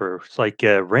trying to remember. It's like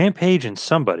Rampage and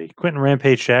somebody, Quentin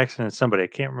Rampage Jackson and somebody. I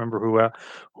can't remember who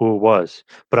it was,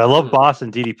 but I love Boss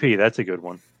and DDP. That's a good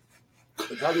one.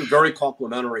 That was very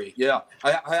complimentary. Yeah,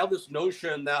 I have this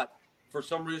notion that for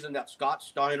some reason that Scott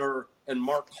Steiner and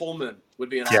Mark Coleman would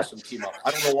be an awesome team up.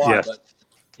 I don't know why, but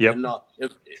yep. And,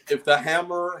 if the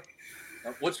Hammer,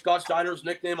 what's Scott Steiner's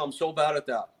nickname? I'm so bad at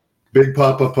that. Big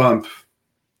Papa Pump.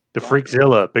 The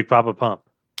Freakzilla, Big Papa Pump.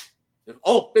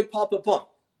 Big Papa Pump.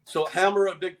 So Hammer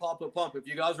and Big Papa Pump. If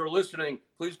you guys are listening,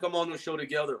 please come on the show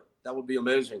together. That would be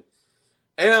amazing.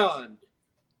 And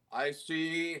I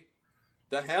see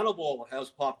the Hannibal has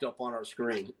popped up on our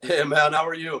screen. Hey man, how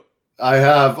are you?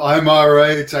 I'm all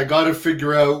right. I got to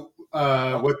figure out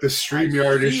what the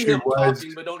StreamYard issue was.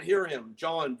 Talking, but don't hear him.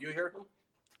 John, do you hear him?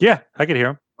 Yeah, I can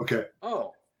hear him. Okay.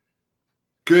 Oh.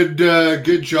 Good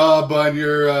job on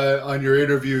your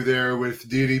interview there with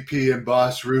DDP and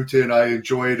Boss Rutan. I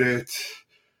enjoyed it.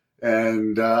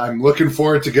 And I'm looking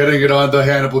forward to getting it on the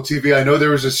Hannibal TV. I know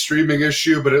there was a streaming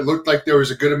issue, but it looked like there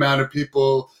was a good amount of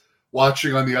people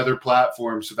watching on the other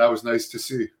platforms. So that was nice to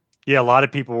see. Yeah, a lot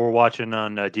of people were watching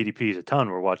on DDP's. A ton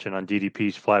were watching on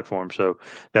DDP's platform. So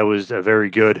that was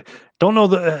very good. Don't know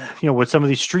with some of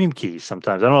these stream keys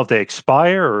sometimes. I don't know if they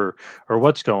expire or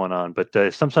what's going on, but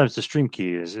sometimes the stream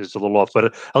key is a little off.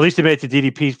 But at least they made it to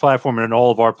DDP's platform and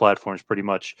all of our platforms pretty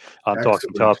much.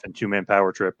 Talking Tough and Two Man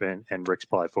Power Trip and Rick's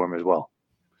platform as well.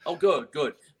 Oh, good.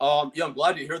 Yeah, I'm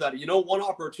glad to hear that. One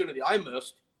opportunity I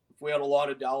missed, if we had a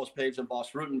lot of Dallas Page and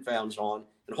Boss Rutan fans on,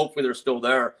 and hopefully they're still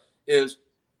there, is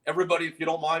everybody, if you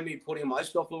don't mind me putting my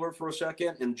stuff over for a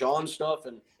second and John's stuff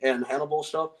and Hannibal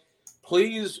stuff,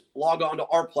 please log on to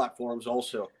our platforms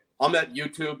also. I'm at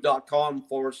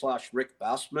youtube.com/Rick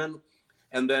Bassman.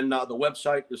 And then the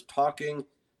website is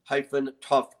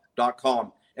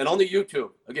talking-tough.com. And on the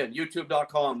YouTube, again,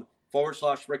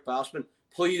 youtube.com/Rick Bassman.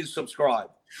 Please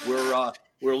subscribe.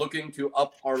 We're looking to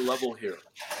up our level here.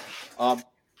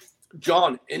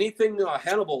 John, anything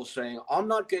Hannibal is saying, I'm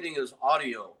not getting his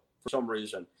audio for some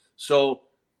reason. So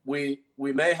we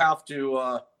may have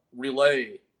to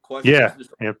relay questions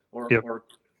or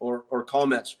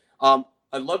comments. I'd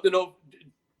love to know,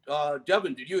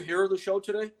 Devin, did you hear the show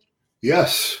today?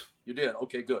 Yes. You did?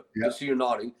 Okay, good. Yeah. I see you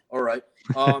nodding. All right.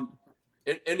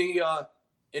 Any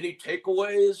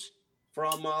takeaways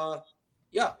from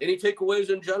any takeaways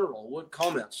in general? What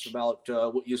comments about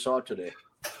what you saw today?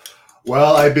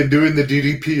 Well, I've been doing the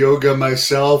DDP yoga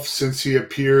myself since he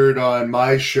appeared on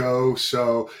my show,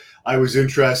 so I was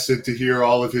interested to hear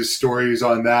all of his stories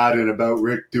on that and about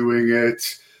Rick doing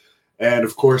it. And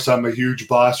of course, I'm a huge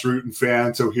Boss Rutan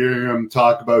fan, so hearing him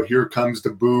talk about Here Comes the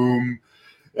Boom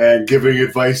and giving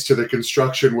advice to the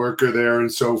construction worker there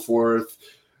and so forth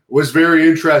was very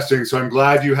interesting. So I'm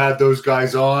glad you had those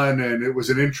guys on, and it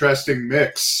was an interesting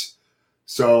mix.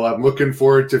 So I'm looking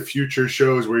forward to future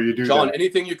shows where you do John, that.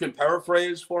 anything you can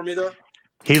paraphrase for me there?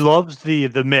 He loves the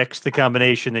mix, the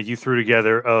combination that you threw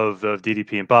together of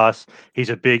DDP and Boss. He's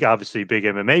obviously big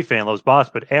MMA fan, loves Boss.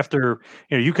 But after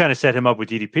you kind of set him up with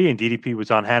DDP, and DDP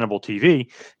was on Hannibal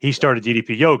TV, he started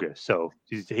DDP Yoga. So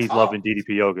he's loving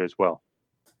DDP Yoga as well.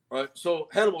 All right. So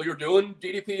Hannibal, you're doing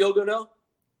DDP Yoga now?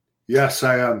 Yes,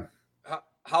 I am.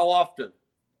 How often?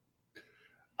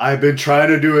 I've been trying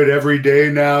to do it every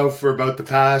day now for about the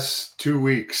past 2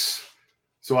 weeks.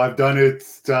 So I've done it.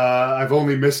 I've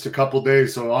only missed a couple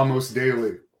days, so almost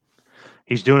daily.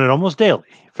 He's doing it almost daily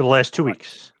for the last 2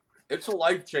 weeks. It's a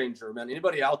life changer, man.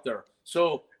 Anybody out there?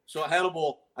 So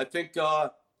Hannibal, I think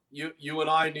you and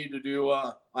I need to do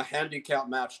a handicap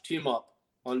match team up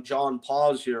on John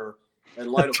Paz here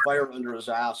and light a fire under his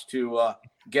ass to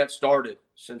get started,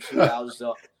 since he has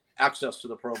access to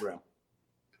the program.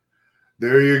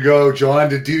 There you go, John.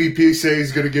 Did DDP say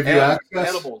he's going to give you access?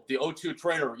 Hannibal, the O2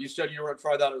 trainer. You said you were going to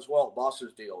try that as well.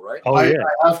 Boss's deal, right? Oh, yeah.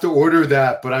 I have to order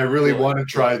that, but I really want to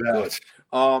try that.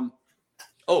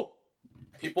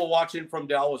 People watching from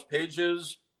Dallas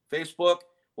Page's Facebook,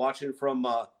 watching from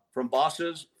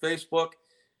Boss's Facebook,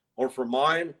 or from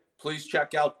mine, please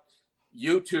check out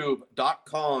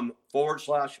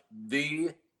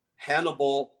youtube.com/the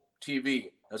Hannibal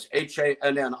TV. That's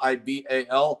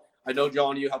HANNIBAL. I know,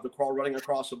 John, you have the crawl running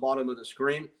across the bottom of the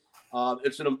screen.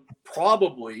 It's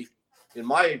probably, in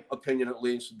my opinion at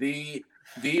least, the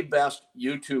best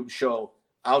YouTube show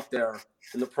out there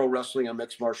in the pro wrestling and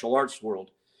mixed martial arts worlds.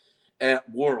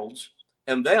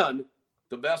 And then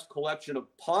the best collection of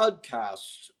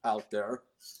podcasts out there,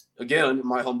 again, in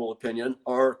my humble opinion,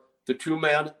 are the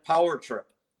Two-Man Power Trip.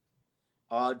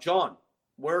 John,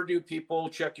 where do people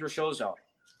check your shows out?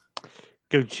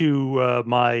 Go to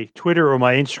my Twitter or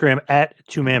my Instagram at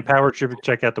Two-Man Power Trip.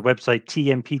 Check out the website,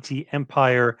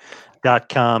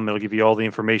 tmptempire.com. It'll give you all the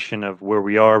information of where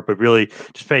we are, but really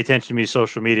just pay attention to me,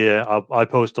 social media. I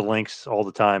post the links all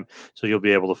the time, so you'll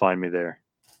be able to find me there.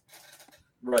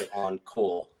 Right on.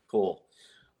 Cool.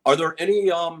 Are there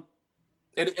any,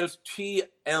 it is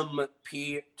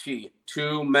TMPT,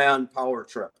 Two-Man Power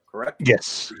Trip, correct?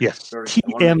 Yes.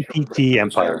 TMPT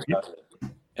Empire.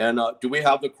 And do we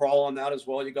have the crawl on that as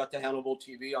well? You got the Hannibal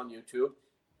TV on YouTube,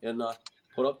 and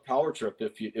put up Power Trip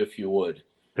if you would.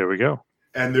 There we go.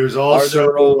 And there's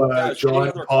also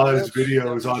John Paz comments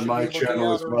videos on my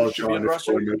channel as well, John, if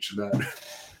you want to mention that.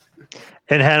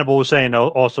 And Hannibal was saying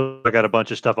also I got a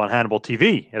bunch of stuff on Hannibal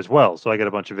TV as well. So I got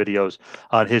a bunch of videos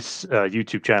on his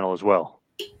YouTube channel as well.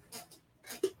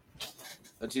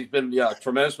 And he's been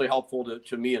tremendously helpful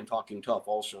to me in Talking Tough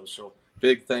also. So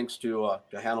big thanks to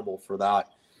Hannibal for that.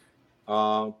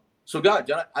 So guys,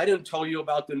 I didn't tell you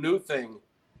about the new thing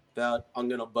that I'm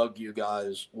going to bug you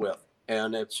guys with.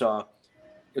 And it's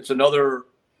another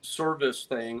service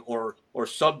thing or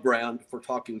sub-brand for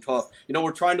Talking Tough. You know,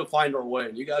 we're trying to find our way,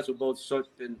 and you guys have both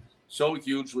been so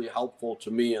hugely helpful to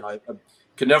me, and I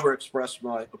can never express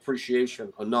my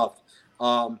appreciation enough.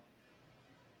 So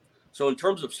in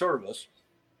terms of service,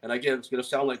 and again, it's going to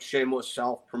sound like shameless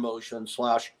self-promotion /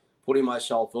 putting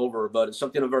myself over, but it's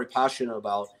something I'm very passionate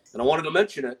about, and I wanted to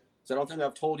mention it because I don't think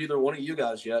I've told either one of you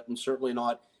guys yet, and certainly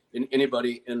not in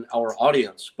anybody in our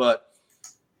audience. But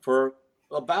for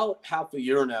about half a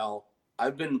year now,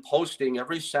 I've been posting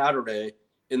every Saturday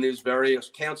in these various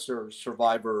cancer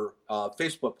survivor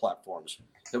Facebook platforms.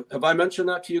 Have I mentioned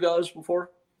that to you guys before?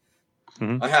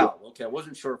 Mm-hmm. I have. Okay, I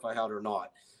wasn't sure if I had or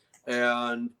not.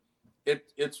 And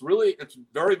it's very,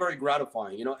 very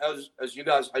gratifying. You know, as you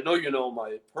guys, I know you know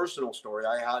my personal story.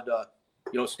 I had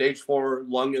stage 4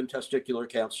 lung and testicular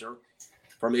cancer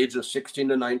from ages 16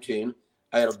 to 19.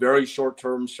 I had a very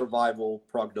short-term survival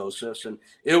prognosis, and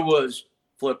it was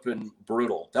flipping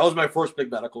brutal. That was my first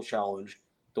big medical challenge.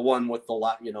 The one with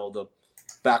the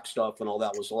back stuff and all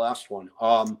that was the last one.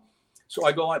 So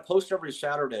I post every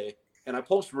Saturday, and I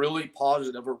post really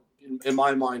positive, or in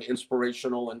my mind,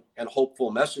 inspirational and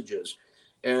hopeful messages.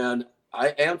 And I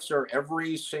answer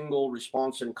every single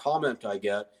response and comment I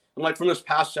get. And like from this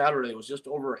past Saturday, it was just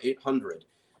over 800.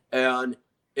 And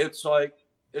it's a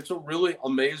really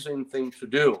amazing thing to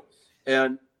do.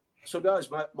 And so guys,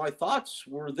 my thoughts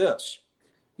were this.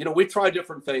 You know, we try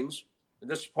different things.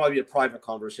 This is probably a private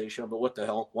conversation, but what the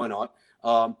hell? Why not?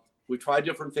 We tried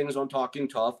different things on Talking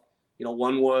Tough. You know,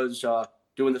 one was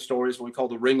doing the stories we call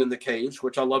the Ring in the Cage,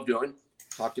 which I love doing,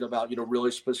 talking about,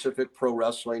 really specific pro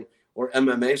wrestling or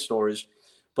MMA stories.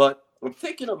 But I'm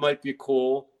thinking it might be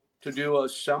cool to do a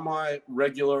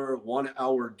semi-regular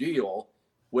 1-hour deal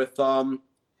with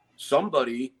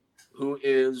somebody who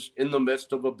is in the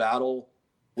midst of a battle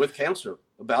with cancer,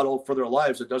 a battle for their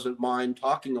lives, that doesn't mind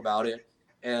talking about it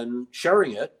and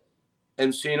sharing it,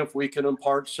 and seeing if we can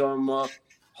impart some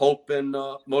hope and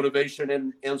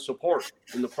motivation and support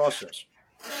in the process.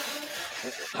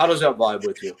 How does that vibe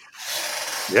with you?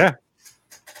 Yeah,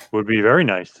 would be very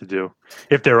nice to do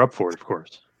if they're up for it, of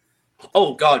course.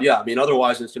 Oh God, yeah. I mean,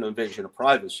 otherwise it's an invasion of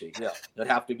privacy. Yeah, it'd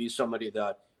have to be somebody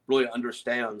that really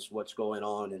understands what's going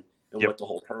on and what the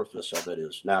whole purpose of it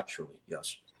is. Naturally,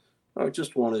 yes. I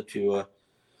just wanted to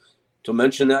to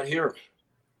mention that here.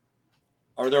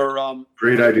 Are there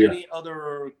Great idea. any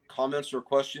other comments or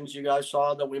questions you guys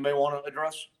saw that we may want to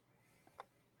address?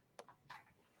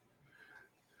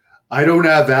 I don't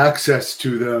have access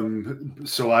to them,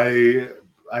 so I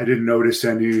didn't notice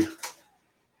any.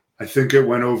 I think it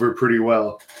went over pretty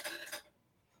well.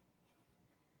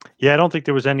 Yeah, I don't think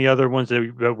there was any other ones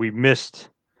that we missed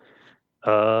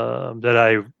that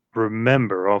I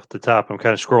remember off the top. I'm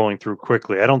kind of scrolling through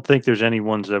quickly. I don't think there's any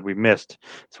ones that we missed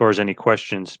as far as any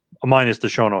questions. Mine is the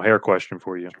Sean O'Hare question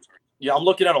for you. Yeah, I'm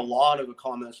looking at a lot of the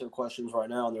comments and questions right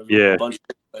now, and there's Yeah. a bunch.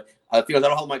 But I feel I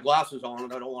don't have my glasses on,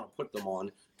 and I don't want to put them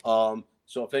on.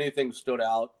 So if anything stood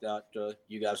out that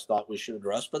you guys thought we should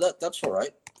address, but that's all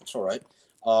right. That's all right.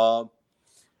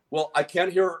 Well, I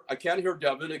can't hear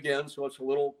Devin again, so it's a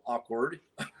little awkward.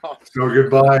 So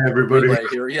goodbye, everybody. Right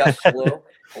here, yes. Hello,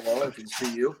 hello. I can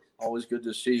see you. Always good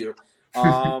to see you.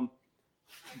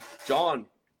 John,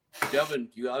 Devin,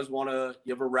 do you guys want to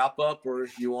give a wrap up, or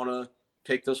you want to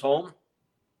take this home?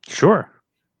 Sure.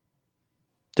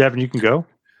 Devin, you can go.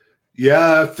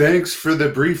 Yeah, thanks for the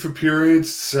brief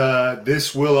appearance.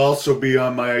 This will also be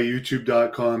on my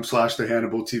youtube.com/the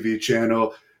Hannibal TV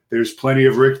channel. There's plenty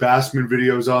of Rick Bassman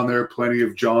videos on there, plenty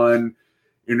of John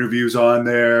interviews on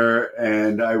there,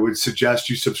 and I would suggest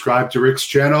you subscribe to Rick's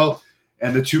channel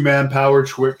and the Two-Man Power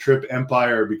Trip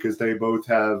Empire, because they both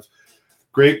have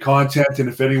great content. And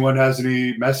if anyone has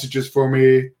any messages for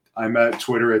me, I'm at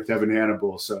Twitter at Devin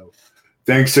Hannibal. So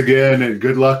thanks again, and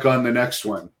good luck on the next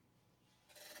one.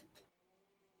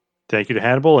 Thank you to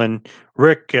Hannibal. And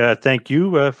Rick, thank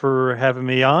you for having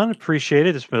me on. Appreciate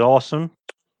it. It's been awesome.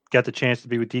 Got the chance to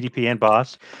be with DDP and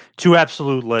Boss, two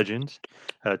absolute legends,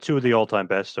 two of the all-time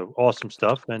best. So awesome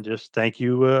stuff. And just thank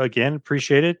you again.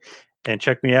 Appreciate it. And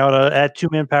check me out at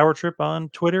Two-Man Power Trip on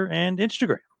Twitter and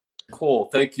Instagram. Cool.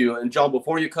 Thank you. And John,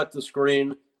 before you cut the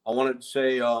screen, I wanted to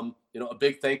say, a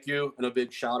big thank you and a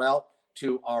big shout out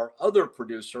to our other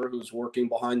producer who's working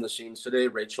behind the scenes today,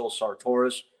 Rachel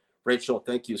Sartoris. Rachel,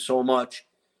 thank you so much.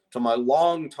 To my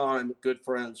longtime good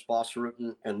friends, Boss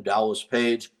Rutan and Dallas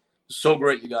Page. So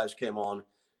great you guys came on.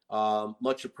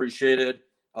 Much appreciated.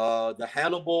 The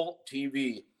Hannibal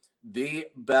TV, the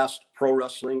best pro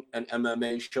wrestling and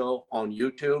MMA show on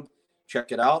YouTube.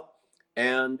 Check it out.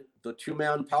 And the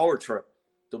Two-Man Power Trip,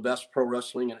 the best pro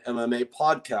wrestling and MMA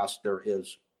podcast there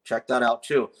is. Check that out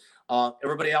too.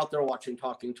 Everybody out there watching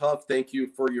Talking Tough, thank you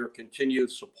for your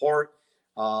continued support.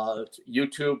 It's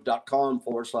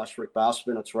youtube.com/Rick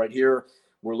Bassman. It's right here.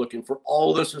 We're looking for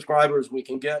all the subscribers we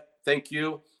can get. Thank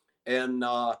you. And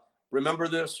remember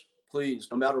this, please,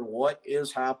 no matter what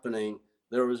is happening,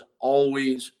 there is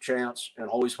always chance and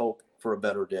always hope for a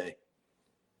better day.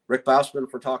 Rick Bassman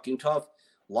for Talking Tough,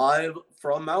 live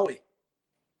from Maui.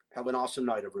 Have an awesome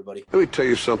night, everybody. Let me tell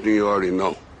you something you already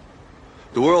know.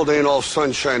 The world ain't all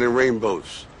sunshine and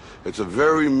rainbows. It's a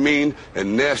very mean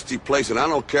and nasty place, and I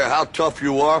don't care how tough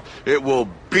you are, it will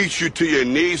beat you to your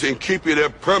knees and keep you there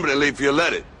permanently if you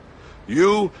let it.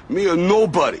 You, me, or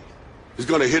nobody is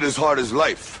gonna hit as hard as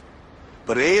life.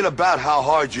 But it ain't about how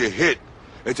hard you hit.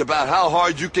 It's about how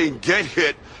hard you can get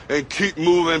hit and keep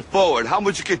moving forward. How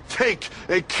much you can take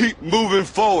and keep moving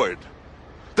forward.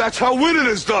 That's how winning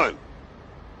is done.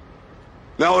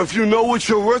 Now, if you know what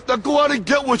you're worth, now go out and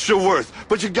get what you're worth.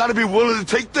 But you gotta be willing to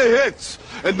take the hits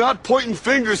and not pointing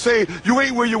fingers saying you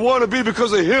ain't where you want to be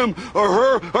because of him or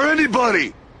her or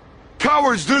anybody.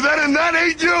 Cowards do that, and that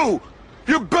ain't you.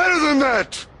 You're better than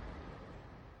that.